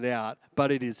flexing it out.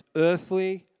 But it is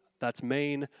earthly, that's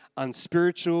mean,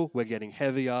 unspiritual, we're getting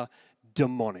heavier,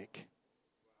 demonic.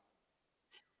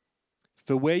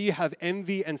 For where you have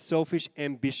envy and selfish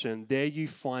ambition, there you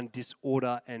find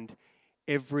disorder and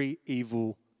every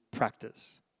evil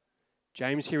practice.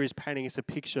 James here is painting us a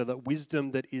picture that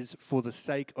wisdom that is for the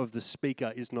sake of the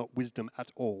speaker is not wisdom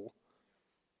at all.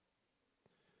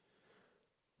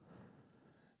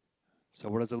 So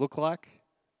what does it look like?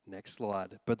 Next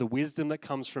slide. But the wisdom that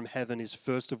comes from heaven is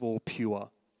first of all pure,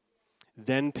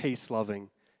 then peace-loving,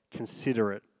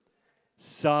 considerate,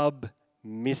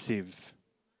 submissive,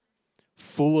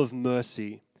 full of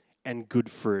mercy and good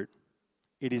fruit.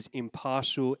 It is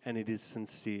impartial and it is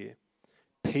sincere.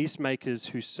 Peacemakers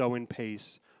who sow in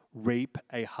peace reap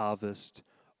a harvest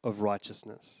of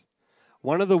righteousness.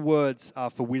 One of the words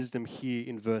for wisdom here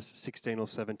in verse 16 or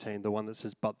 17, the one that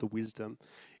says, but the wisdom,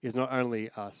 is not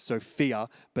only Sophia,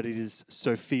 but it is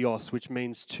Sophios, which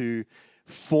means to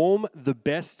form the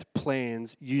best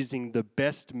plans using the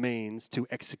best means to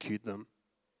execute them.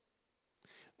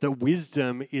 That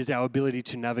wisdom is our ability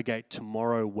to navigate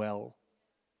tomorrow well.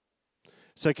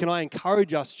 So can I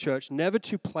encourage us, church, never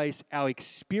to place our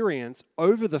experience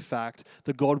over the fact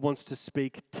that God wants to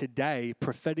speak today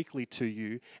prophetically to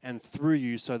you and through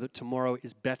you so that tomorrow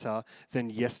is better than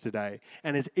yesterday.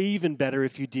 And is even better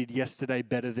if you did yesterday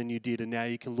better than you did, and now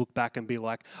you can look back and be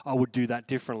like, I would do that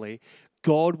differently.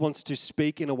 God wants to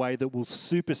speak in a way that will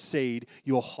supersede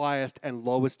your highest and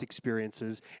lowest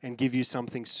experiences and give you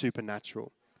something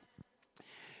supernatural.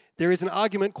 There is an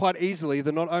argument quite easily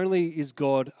that not only is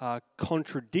God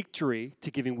contradictory to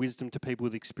giving wisdom to people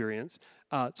with experience,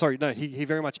 he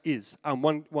very much is.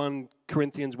 1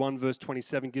 Corinthians 1 verse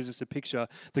 27 gives us a picture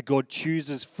that God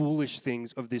chooses foolish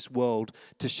things of this world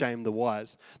to shame the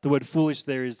wise. The word foolish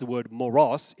there is the word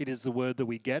moros. It is the word that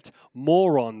we get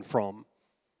moron from.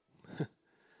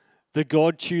 That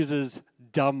God chooses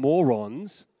the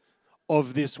morons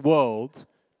of this world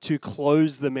to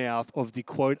close the mouth of the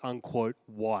quote-unquote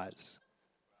wise.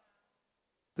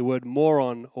 The word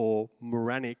moron or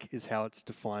moronic is how it's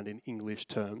defined in English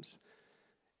terms,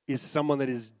 is someone that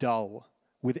is dull,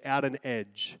 without an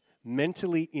edge,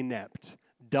 mentally inept,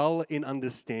 dull in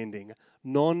understanding,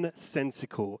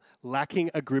 nonsensical,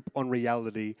 lacking a grip on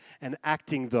reality, and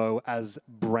acting, though, as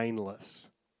brainless.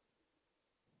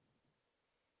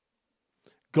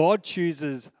 God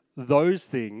chooses those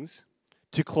things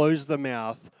to close the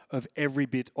mouth of every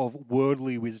bit of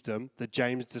worldly wisdom that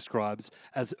James describes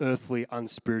as earthly,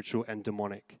 unspiritual, and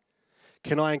demonic.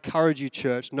 Can I encourage you,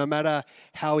 church, no matter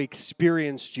how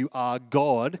experienced you are,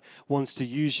 God wants to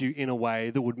use you in a way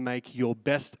that would make your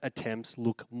best attempts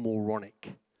look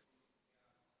moronic.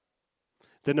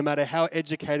 That no matter how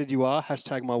educated you are,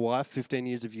 hashtag my wife, 15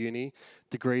 years of uni,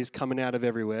 degrees coming out of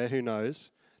everywhere, who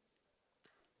knows?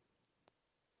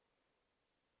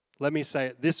 Let me say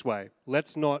it this way.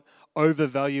 Let's not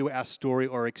overvalue our story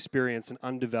or experience and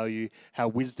undervalue how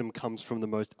wisdom comes from the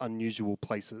most unusual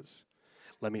places.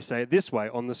 Let me say it this way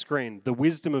on the screen. The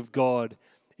wisdom of God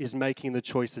is making the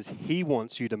choices He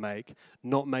wants you to make,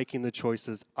 not making the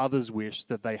choices others wish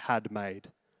that they had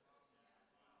made.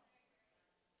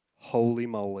 Holy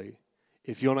moly.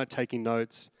 If you're not taking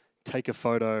notes, take a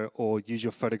photo or use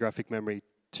your photographic memory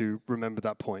to remember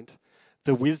that point.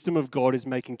 The wisdom of God is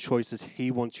making choices He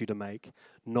wants you to make,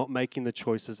 not making the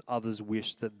choices others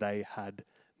wish that they had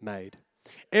made.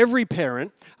 Every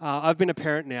parent, I've been a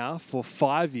parent now for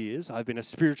 5 years. I've been a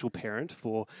spiritual parent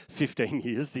for 15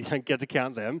 years. You don't get to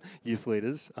count them, youth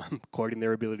leaders, quoting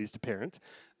their abilities to parent.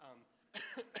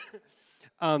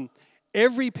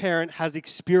 Every parent has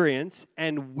experience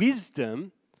and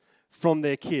wisdom from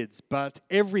their kids, but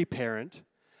every parent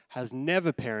has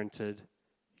never parented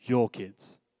your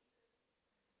kids.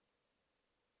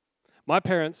 My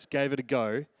parents gave it a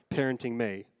go parenting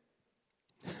me.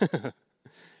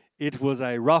 It was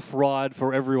a rough ride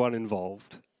for everyone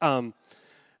involved.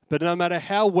 But no matter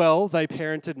how well they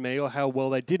parented me or how well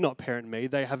they did not parent me,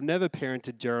 they have never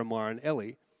parented Jeremiah and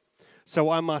Ellie. So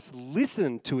I must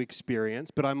listen to experience,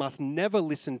 but I must never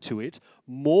listen to it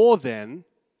more than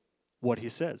what He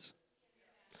says.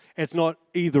 It's not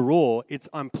either or, it's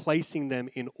I'm placing them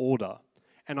in order.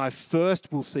 And I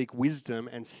first will seek wisdom,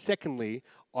 and secondly,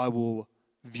 I will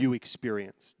view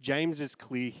experience. James is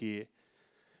clear here.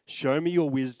 Show me your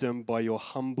wisdom by your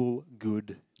humble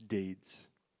good deeds.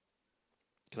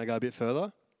 Can I go a bit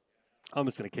further? I'm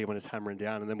just going to keep on just hammering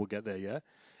down and then we'll get there, yeah?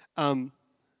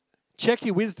 Check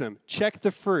your wisdom. Check the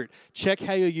fruit. Check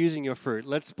how you're using your fruit.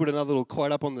 Let's put another little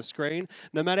quote up on the screen.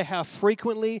 No matter how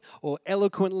frequently or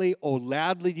eloquently or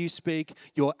loudly you speak,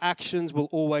 your actions will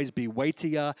always be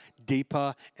weightier,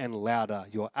 deeper, and louder.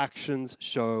 Your actions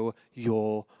show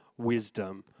your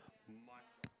wisdom.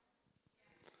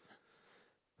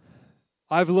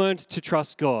 I've learned to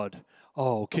trust God.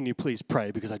 Oh, can you please pray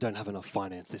because I don't have enough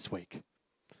finance this week?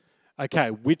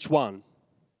 Okay, which one?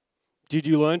 Did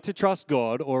you learn to trust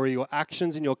God, or are your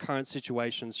actions in your current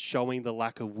situations showing the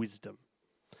lack of wisdom?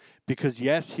 Because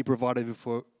yes, He provided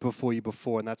before you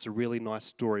before, and that's a really nice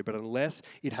story, but unless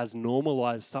it has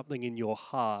normalized something in your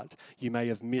heart, you may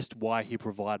have missed why He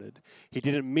provided. He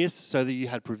didn't miss so that you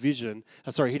had provision.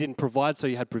 He didn't provide so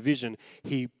you had provision.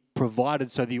 He provided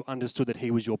so that you understood that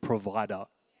He was your provider.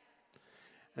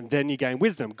 And then you gain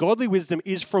wisdom. Godly wisdom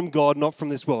is from God, not from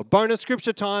this world. Bonus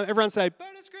scripture time. Everyone say,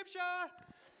 bonus scripture.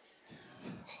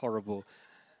 Horrible.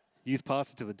 Youth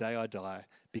pastor to the day I die.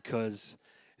 Because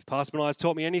if Pastor Benai's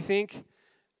taught me anything,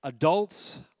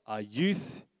 adults are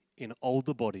youth in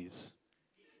older bodies.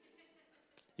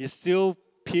 You're still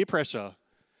peer pressure.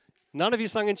 None of you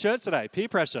sung in church today. Peer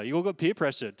pressure. You all got peer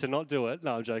pressure to not do it.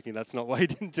 No, I'm joking. That's not why you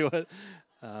didn't do it.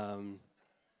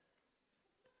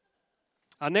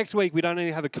 Next week, we don't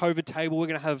only have a COVID table. We're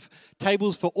going to have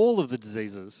tables for all of the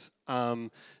diseases.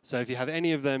 So if you have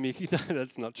any of them,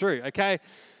 that's not true, okay?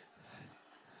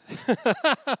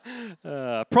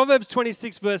 Proverbs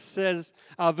 26 verse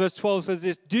 12 says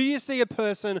this, do you see a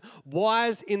person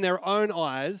wise in their own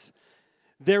eyes?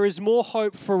 There is more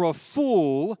hope for a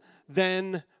fool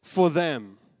than for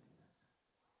them.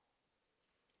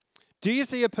 Do you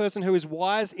see a person who is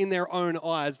wise in their own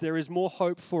eyes? There is more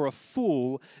hope for a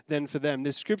fool than for them.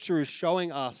 This scripture is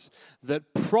showing us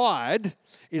that pride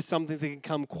is something that can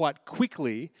come quite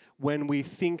quickly when we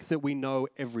think that we know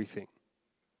everything.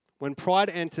 When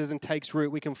pride enters and takes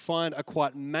root, we can find a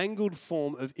quite mangled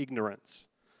form of ignorance.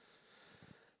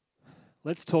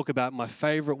 Let's talk about my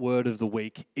favorite word of the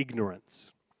week,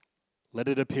 ignorance. Let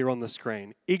it appear on the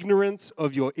screen. Ignorance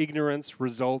of your ignorance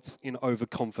results in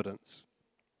overconfidence.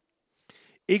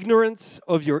 Ignorance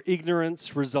of your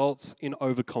ignorance results in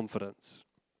overconfidence.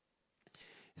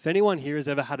 If anyone here has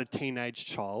ever had a teenage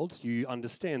child, you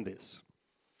understand this.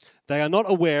 They are not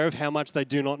aware of how much they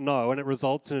do not know, and it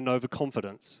results in an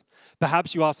overconfidence.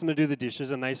 Perhaps you ask them to do the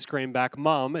dishes and they scream back,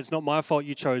 Mum, it's not my fault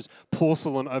you chose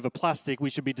porcelain over plastic. We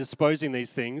should be disposing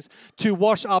these things. To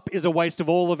wash up is a waste of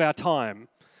all of our time.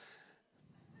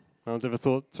 No one's ever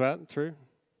thought that through?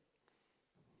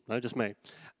 No, just me.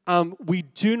 We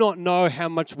do not know how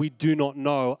much we do not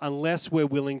know unless we're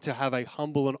willing to have a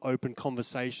humble and open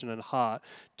conversation and heart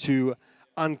to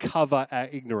uncover our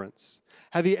ignorance.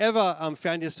 Have you ever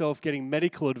found yourself getting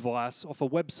medical advice off a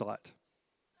website?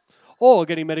 or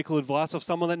getting medical advice of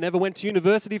someone that never went to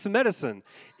university for medicine.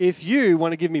 If you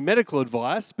want to give me medical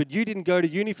advice, but you didn't go to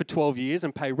uni for 12 years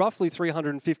and pay roughly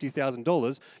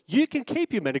 $350,000, you can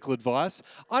keep your medical advice.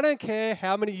 I don't care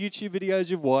how many YouTube videos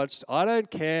you've watched. I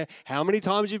don't care how many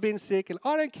times you've been sick. And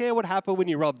I don't care what happened when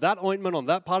you rubbed that ointment on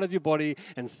that part of your body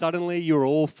and suddenly you're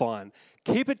all fine.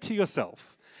 Keep it to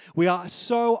yourself. We are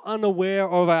so unaware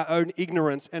of our own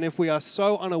ignorance, and if we are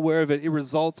so unaware of it, it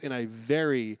results in a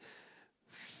very,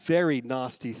 very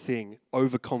nasty thing,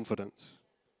 overconfidence.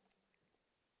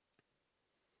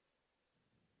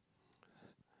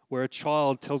 Where a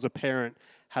child tells a parent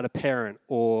how to parent,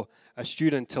 or a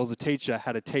student tells a teacher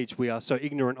how to teach, we are so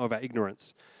ignorant of our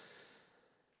ignorance.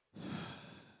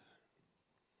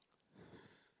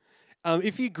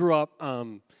 If you grew up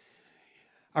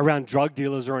around drug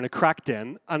dealers or in a crack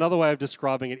den, another way of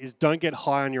describing it is don't get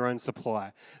high on your own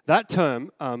supply. That term,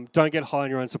 don't get high on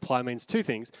your own supply, means two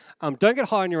things. Don't get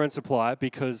high on your own supply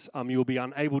because you'll be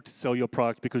unable to sell your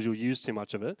product because you'll use too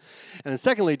much of it. And then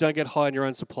secondly, don't get high on your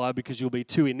own supply because you'll be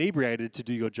too inebriated to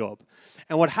do your job.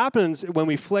 And what happens when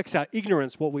we flex our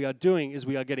ignorance, what we are doing is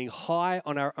we are getting high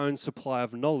on our own supply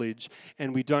of knowledge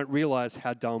and we don't realize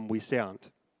how dumb we sound.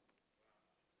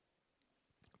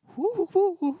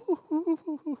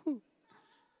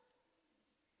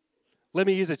 Let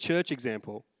me use a church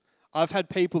example. I've had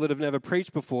people that have never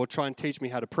preached before try and teach me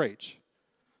how to preach.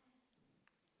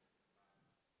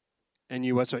 And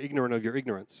you are so ignorant of your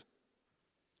ignorance.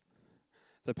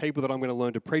 The people that I'm going to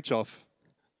learn to preach off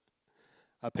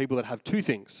are people that have two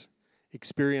things,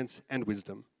 experience and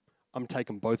wisdom. I'm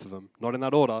taking both of them. Not in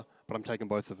that order, but I'm taking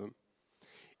both of them.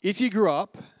 If you grew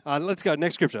up, let's go,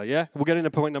 next scripture, yeah? We'll get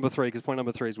into point number 3, because point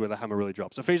number 3 is where the hammer really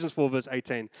drops. Ephesians 4, verse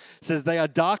 18 says, they are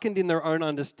darkened in their own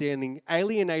understanding,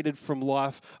 alienated from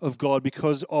life of God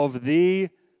because of the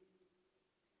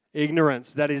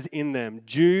ignorance that is in them,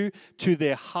 due to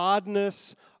their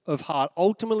hardness of heart.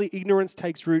 Ultimately, ignorance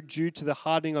takes root due to the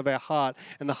hardening of our heart.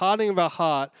 And the hardening of our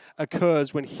heart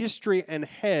occurs when history and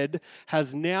head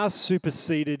has now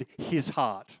superseded his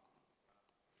heart.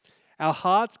 Our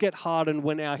hearts get hardened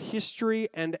when our history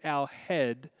and our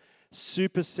head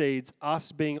supersedes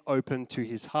us being open to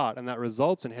his heart. And that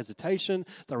results in hesitation,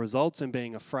 that results in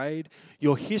being afraid.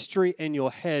 Your history and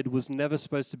your head was never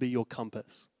supposed to be your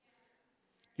compass.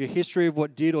 Your history of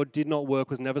what did or did not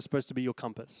work was never supposed to be your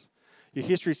compass. Your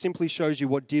history simply shows you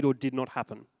what did or did not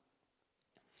happen.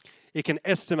 It can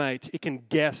estimate, it can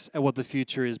guess at what the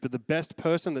future is, but the best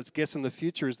person that's guessing the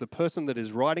future is the person that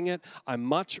is writing it. I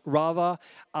much rather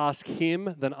ask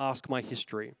him than ask my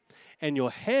history. And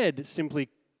your head simply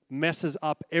messes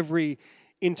up every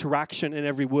interaction and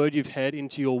every word you've had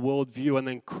into your worldview and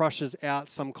then crushes out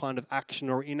some kind of action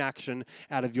or inaction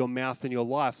out of your mouth and your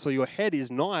life. So your head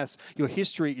is nice, your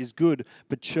history is good,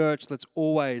 but church, let's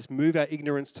always move our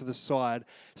ignorance to the side,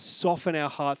 soften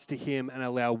our hearts to him and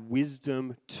allow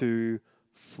wisdom to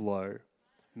flow.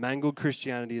 Mangled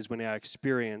Christianity is when our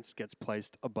experience gets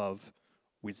placed above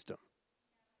wisdom.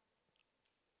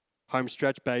 Home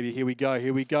stretch, baby. Here we go,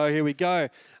 here we go, here we go.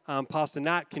 Pastor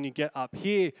Nat, can you get up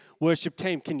here? Worship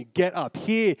team, can you get up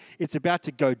here? It's about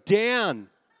to go down.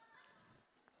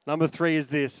 Number 3 is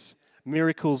this,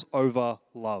 miracles over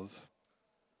love.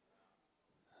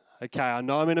 Okay, I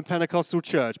know I'm in a Pentecostal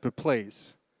church, but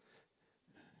please,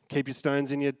 keep your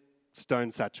stones in your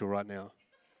stone satchel right now.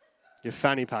 Your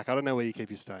fanny pack. I don't know where you keep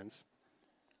your stones.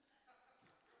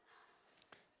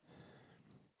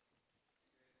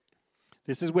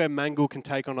 This is where mangle can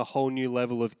take on a whole new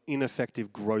level of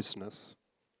ineffective grossness.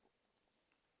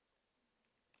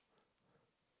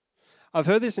 I've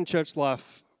heard this in church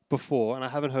life before, and I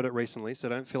haven't heard it recently, so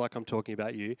don't feel like I'm talking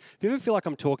about you. If you ever feel like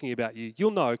I'm talking about you,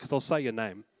 you'll know because I'll say your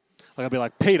name. Like I'll be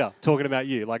like, Peter, talking about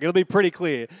you. Like it'll be pretty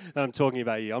clear that I'm talking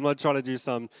about you. I'm not trying to do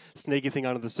some sneaky thing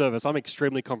under the surface. I'm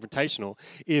extremely confrontational.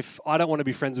 If I don't want to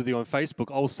be friends with you on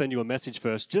Facebook, I'll send you a message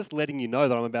first, just letting you know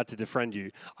that I'm about to defriend you.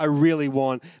 I really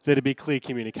want there to be clear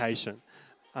communication.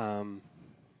 I'm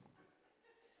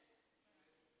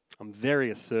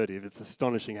very assertive. It's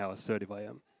astonishing how assertive I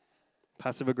am.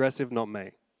 Passive aggressive, not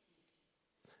me.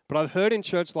 But I've heard in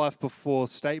church life before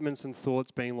statements and thoughts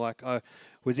being like, I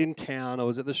was in town, I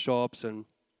was at the shops and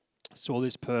saw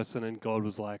this person and God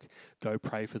was like, go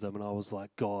pray for them. And I was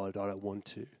like, God, I don't want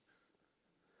to.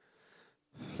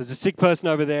 There's a sick person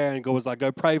over there and God was like, go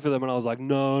pray for them. And I was like,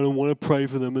 no, I don't want to pray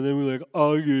for them. And then we like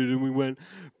argued and we went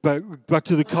back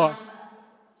to the car.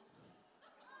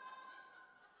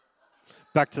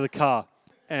 Back to the car.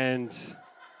 And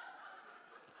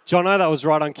Jono, that was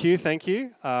right on cue, thank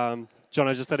you.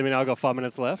 Jono just let me know I've got 5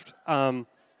 minutes left. I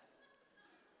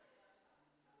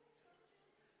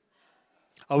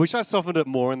I wish I softened it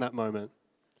more in that moment.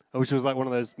 I wish it was like one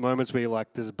of those moments where you're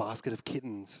like, there's a basket of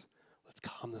kittens. Let's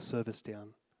calm the service down.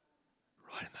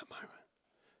 Right in that moment.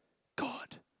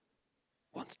 God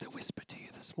wants to whisper to you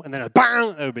this morning. And then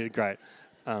bang! That would be great.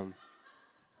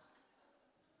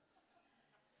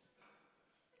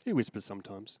 He whispers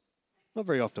sometimes. Not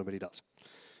very often, but he does.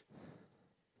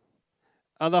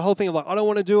 That whole thing of like, I don't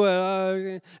want to do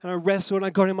it. And I wrestled and I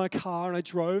got in my car and I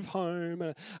drove home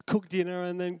and I cooked dinner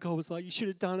and then God was like, you should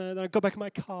have done it. And I got back in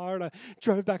my car and I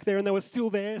drove back there and they were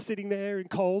still there, sitting there in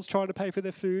Coles trying to pay for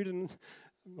their food. And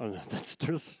I don't know,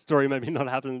 that story maybe not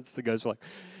happens. It goes for like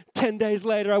 10 days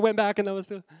later, I went back and they were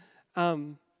still...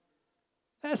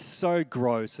 that's so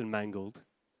gross and mangled.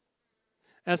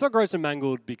 And it's not gross and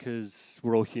mangled because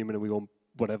we're all human and we all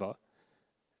whatever.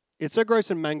 It's so gross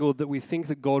and mangled that we think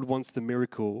that God wants the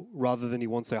miracle rather than he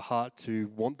wants our heart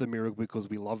to want the miracle because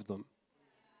we love them.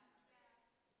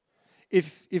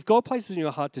 If God places in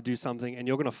your heart to do something and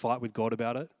you're going to fight with God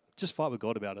about it, just fight with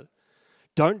God about it.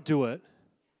 Don't do it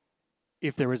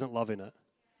if there isn't love in it.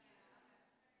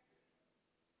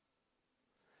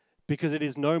 Because it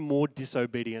is no more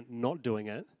disobedient not doing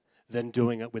it than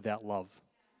doing it without love.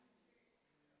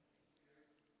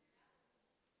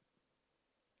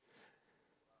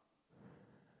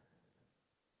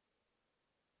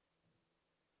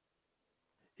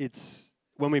 It's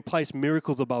when we place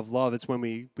miracles above love, it's when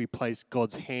we place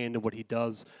God's hand and what he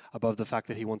does above the fact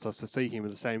that he wants us to see him.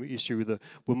 And the same issue with the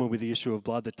woman with the issue of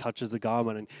blood that touches the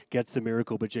garment and gets the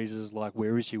miracle, but Jesus is like,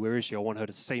 where is she? Where is she? I want her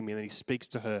to see me. And then he speaks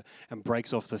to her and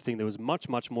breaks off the thing that was much,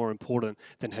 much more important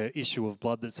than her issue of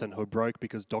blood that sent her broke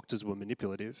because doctors were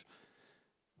manipulative.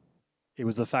 It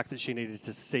was the fact that she needed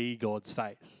to see God's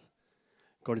face.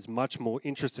 God is much more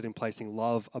interested in placing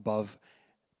love above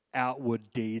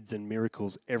outward deeds and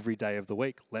miracles every day of the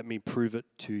week. Let me prove it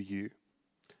to you.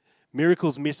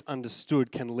 Miracles misunderstood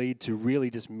can lead to really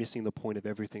just missing the point of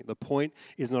everything. The point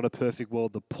is not a perfect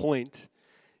world. The point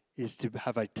is to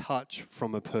have a touch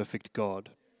from a perfect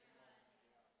God.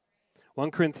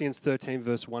 1 Corinthians 13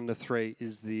 verse 1 to 3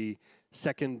 is the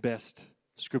second best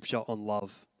scripture on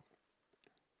love.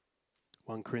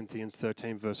 1 Corinthians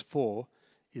 13 verse 4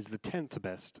 is the 10th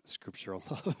best scripture on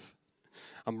love.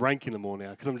 I'm ranking them all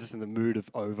now because I'm just in the mood of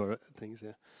over things.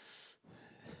 Yeah.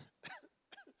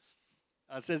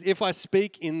 It says, if I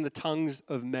speak in the tongues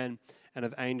of men and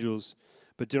of angels,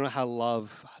 but do not have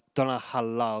love,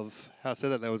 how I said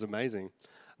that was amazing.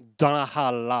 Do not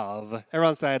have love.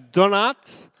 Everyone say, do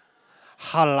not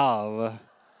have love.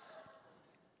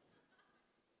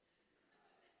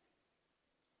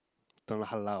 Do not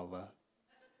have love.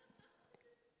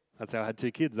 That's how I had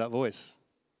 2 kids, that voice.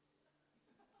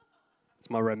 It's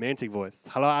my romantic voice.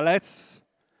 Hello, Alex.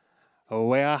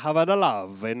 We are having a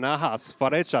love in our hearts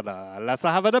for each other. Let's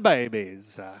have the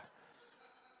babies.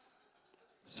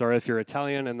 Sorry if you're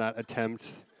Italian and that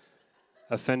attempt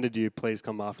offended you. Please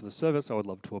come after the service. I would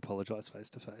love to apologize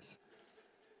face to face.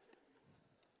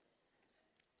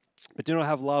 But do not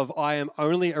have love. I am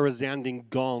only a resounding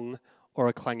gong or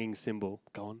a clanging cymbal.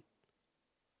 Go on.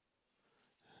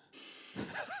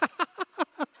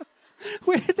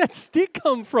 Where did that stick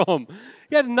come from?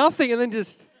 He had nothing and then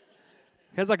just...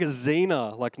 He has like a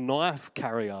Xena, like knife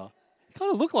carrier. He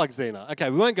kind of looked like Xena. Okay,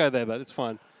 we won't go there, but it's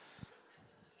fine.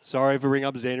 Sorry if we bring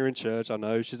up Xena in church. I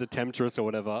know she's a temptress or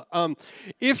whatever.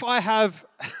 If I have...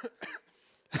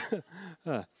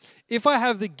 If I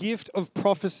have the gift of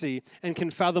prophecy and can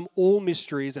fathom all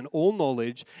mysteries and all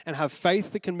knowledge and have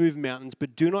faith that can move mountains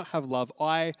but do not have love,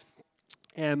 I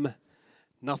am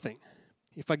nothing.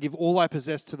 If I give all I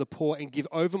possess to the poor and give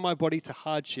over my body to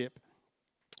hardship,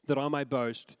 that I may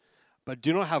boast, but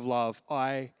do not have love,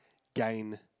 I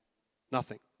gain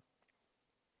nothing.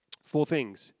 4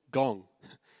 things. Gong.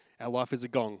 Our life is a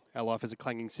gong. Our life is a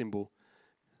clanging cymbal.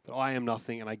 That I am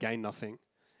nothing and I gain nothing.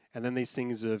 And then these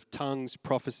things of tongues,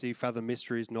 prophecy, fathom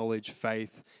mysteries, knowledge,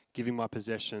 faith, giving my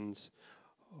possessions,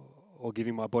 or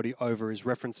giving my body over is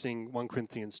referencing 1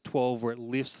 Corinthians 12, where it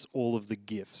lists all of the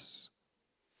gifts.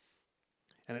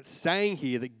 And it's saying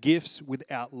here that gifts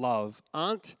without love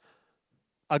aren't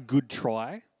a good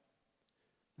try.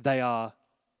 They are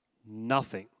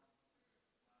nothing.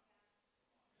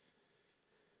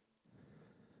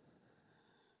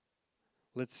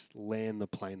 Let's land the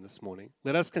plane this morning.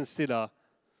 Let us consider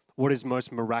what is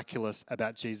most miraculous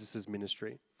about Jesus'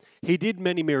 ministry. He did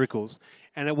many miracles,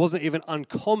 and it wasn't even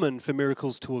uncommon for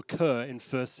miracles to occur in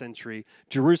first century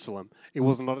Jerusalem. It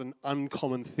was not an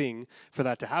uncommon thing for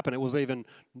that to happen. It was even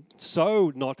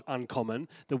so not uncommon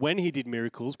that when he did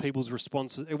miracles, people's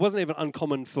responses, it wasn't even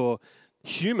uncommon for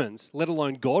humans, let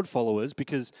alone God followers,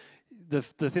 because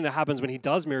the thing that happens when he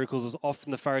does miracles is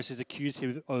often the Pharisees accuse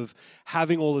him of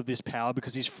having all of this power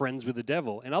because he's friends with the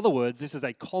devil. In other words, this is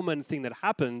a common thing that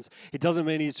happens. It doesn't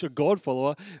mean he's a God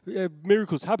follower.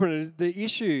 Miracles happen. The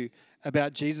issue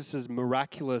about Jesus'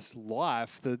 miraculous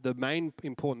life, the main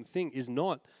important thing is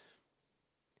not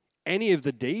any of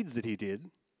the deeds that he did.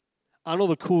 Aren't all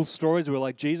the cool stories where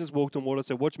like Jesus walked on water,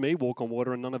 so watch me walk on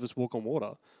water, and none of us walk on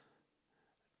water.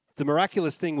 The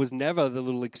miraculous thing was never the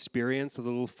little experience or the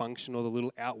little function or the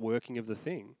little outworking of the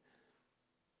thing.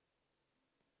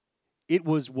 It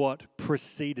was what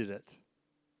preceded it.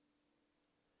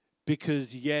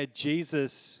 Because, yeah,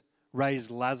 Jesus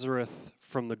raised Lazarus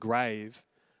from the grave,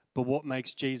 but what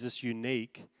makes Jesus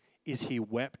unique is he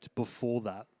wept before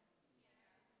that.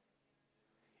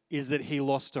 Is that he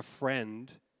lost a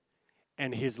friend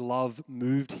and his love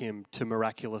moved him to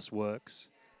miraculous works.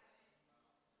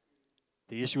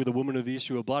 The issue with the woman of the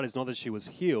issue of blood is not that she was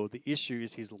healed. The issue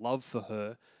is his love for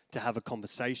her to have a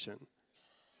conversation.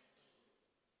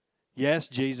 Yes,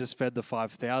 Jesus fed the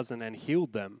 5,000 and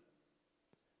healed them.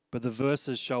 But the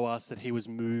verses show us that he was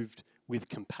moved with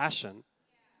compassion.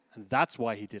 And that's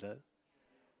why he did it.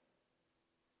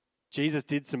 Jesus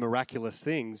did some miraculous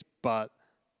things, but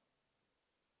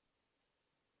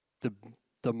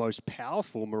the most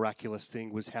powerful miraculous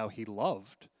thing was how he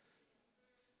loved.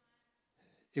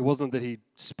 It wasn't that he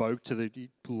spoke to the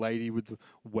lady with the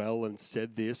well and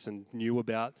said this and knew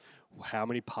about how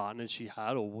many partners she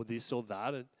had or this or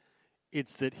that.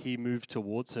 It's that he moved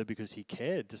towards her because he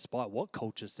cared, despite what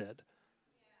culture said.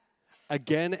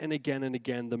 Again and again and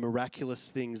again, the miraculous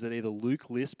things that either Luke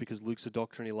lists, because Luke's a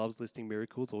doctor and he loves listing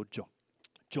miracles, or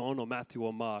John or Matthew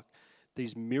or Mark,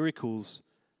 these miracles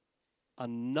are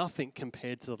nothing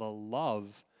compared to the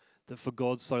love that for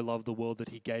God so loved the world that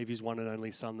he gave his one and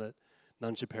only Son, that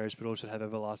none should perish, but all should have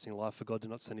everlasting life. For God did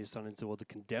not send his Son into the world to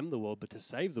condemn the world, but to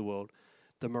save the world.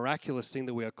 The miraculous thing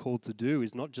that we are called to do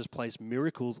is not just place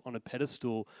miracles on a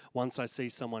pedestal. Once I see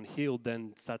someone healed,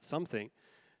 then that's something.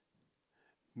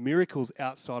 Miracles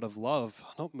outside of love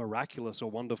are not miraculous or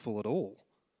wonderful at all.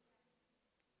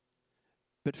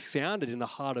 But founded in the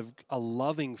heart of a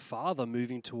loving Father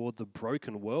moving towards a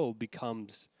broken world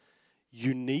becomes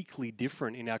uniquely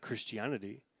different in our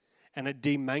Christianity. And it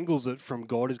demangles it from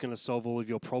God is going to solve all of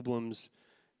your problems.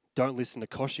 Don't listen to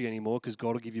Koshi anymore because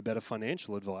God will give you better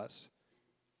financial advice.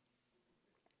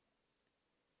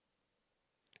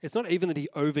 It's not even that he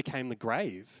overcame the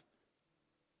grave.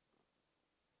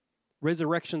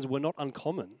 Resurrections were not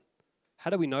uncommon.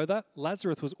 How do we know that?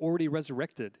 Lazarus was already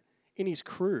resurrected in his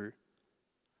crew.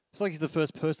 It's like he's the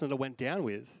first person that it went down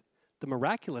with. The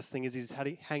miraculous thing is he's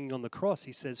hanging on the cross.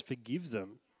 He says, forgive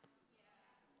them.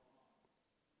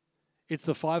 It's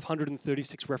the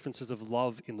 536 references of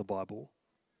love in the Bible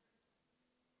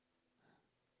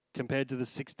compared to the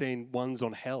 16 ones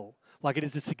on hell. Like, it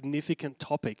is a significant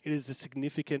topic. It is a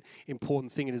significant,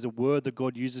 important thing. It is a word that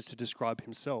God uses to describe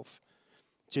himself.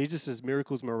 Jesus'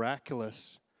 miracles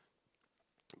miraculous,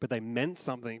 but they meant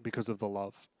something because of the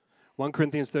love. 1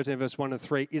 Corinthians 13 verse 1 and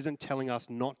 3 isn't telling us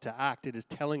not to act. It is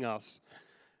telling us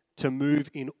to move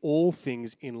in all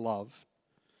things in love.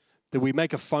 That we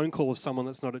make a phone call of someone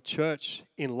that's not at church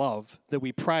in love, that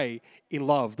we pray in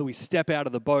love, that we step out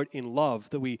of the boat in love,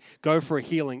 that we go for a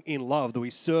healing in love, that we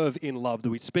serve in love, that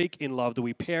we speak in love, that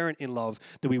we parent in love,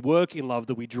 that we work in love,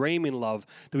 that we dream in love,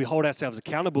 that we hold ourselves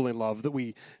accountable in love, that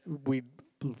we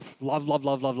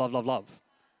love.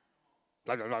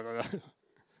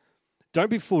 Don't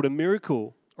be fooled. A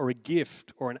miracle or a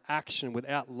gift or an action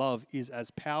without love is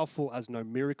as powerful as no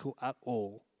miracle at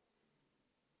all.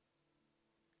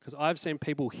 Because I've seen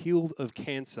people healed of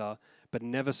cancer but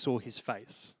never saw his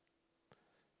face.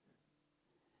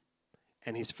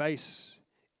 And his face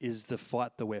is the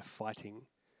fight that we're fighting.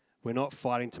 We're not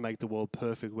fighting to make the world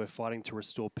perfect. We're fighting to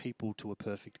restore people to a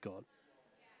perfect God.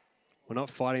 We're not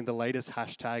fighting the latest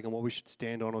hashtag on what we should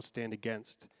stand on or stand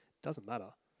against. It doesn't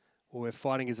matter. What we're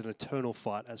fighting is an eternal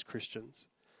fight as Christians.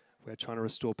 We're trying to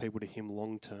restore people to him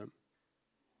long term.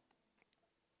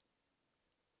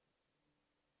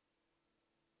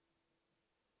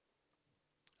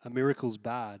 Are miracles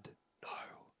bad? No.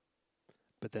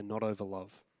 But they're not over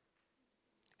love.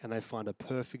 And they find a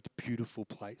perfect, beautiful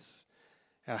place.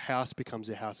 Our house becomes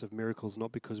a house of miracles,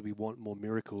 not because we want more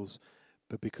miracles,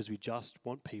 but because we just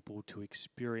want people to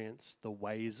experience the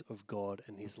ways of God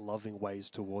and his loving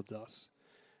ways towards us.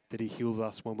 That he heals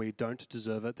us when we don't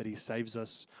deserve it, that he saves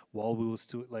us while we were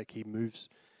still, like he moves,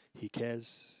 he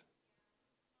cares.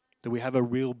 That we have a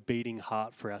real beating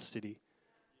heart for our city.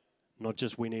 Not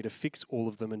just we need to fix all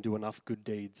of them and do enough good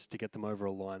deeds to get them over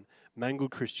a line.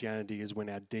 Mangled Christianity is when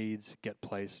our deeds get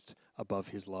placed above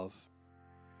his love.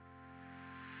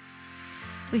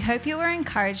 We hope you were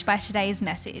encouraged by today's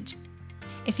message.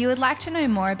 If you would like to know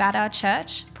more about our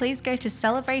church, please go to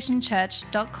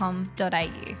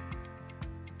celebrationchurch.com.au.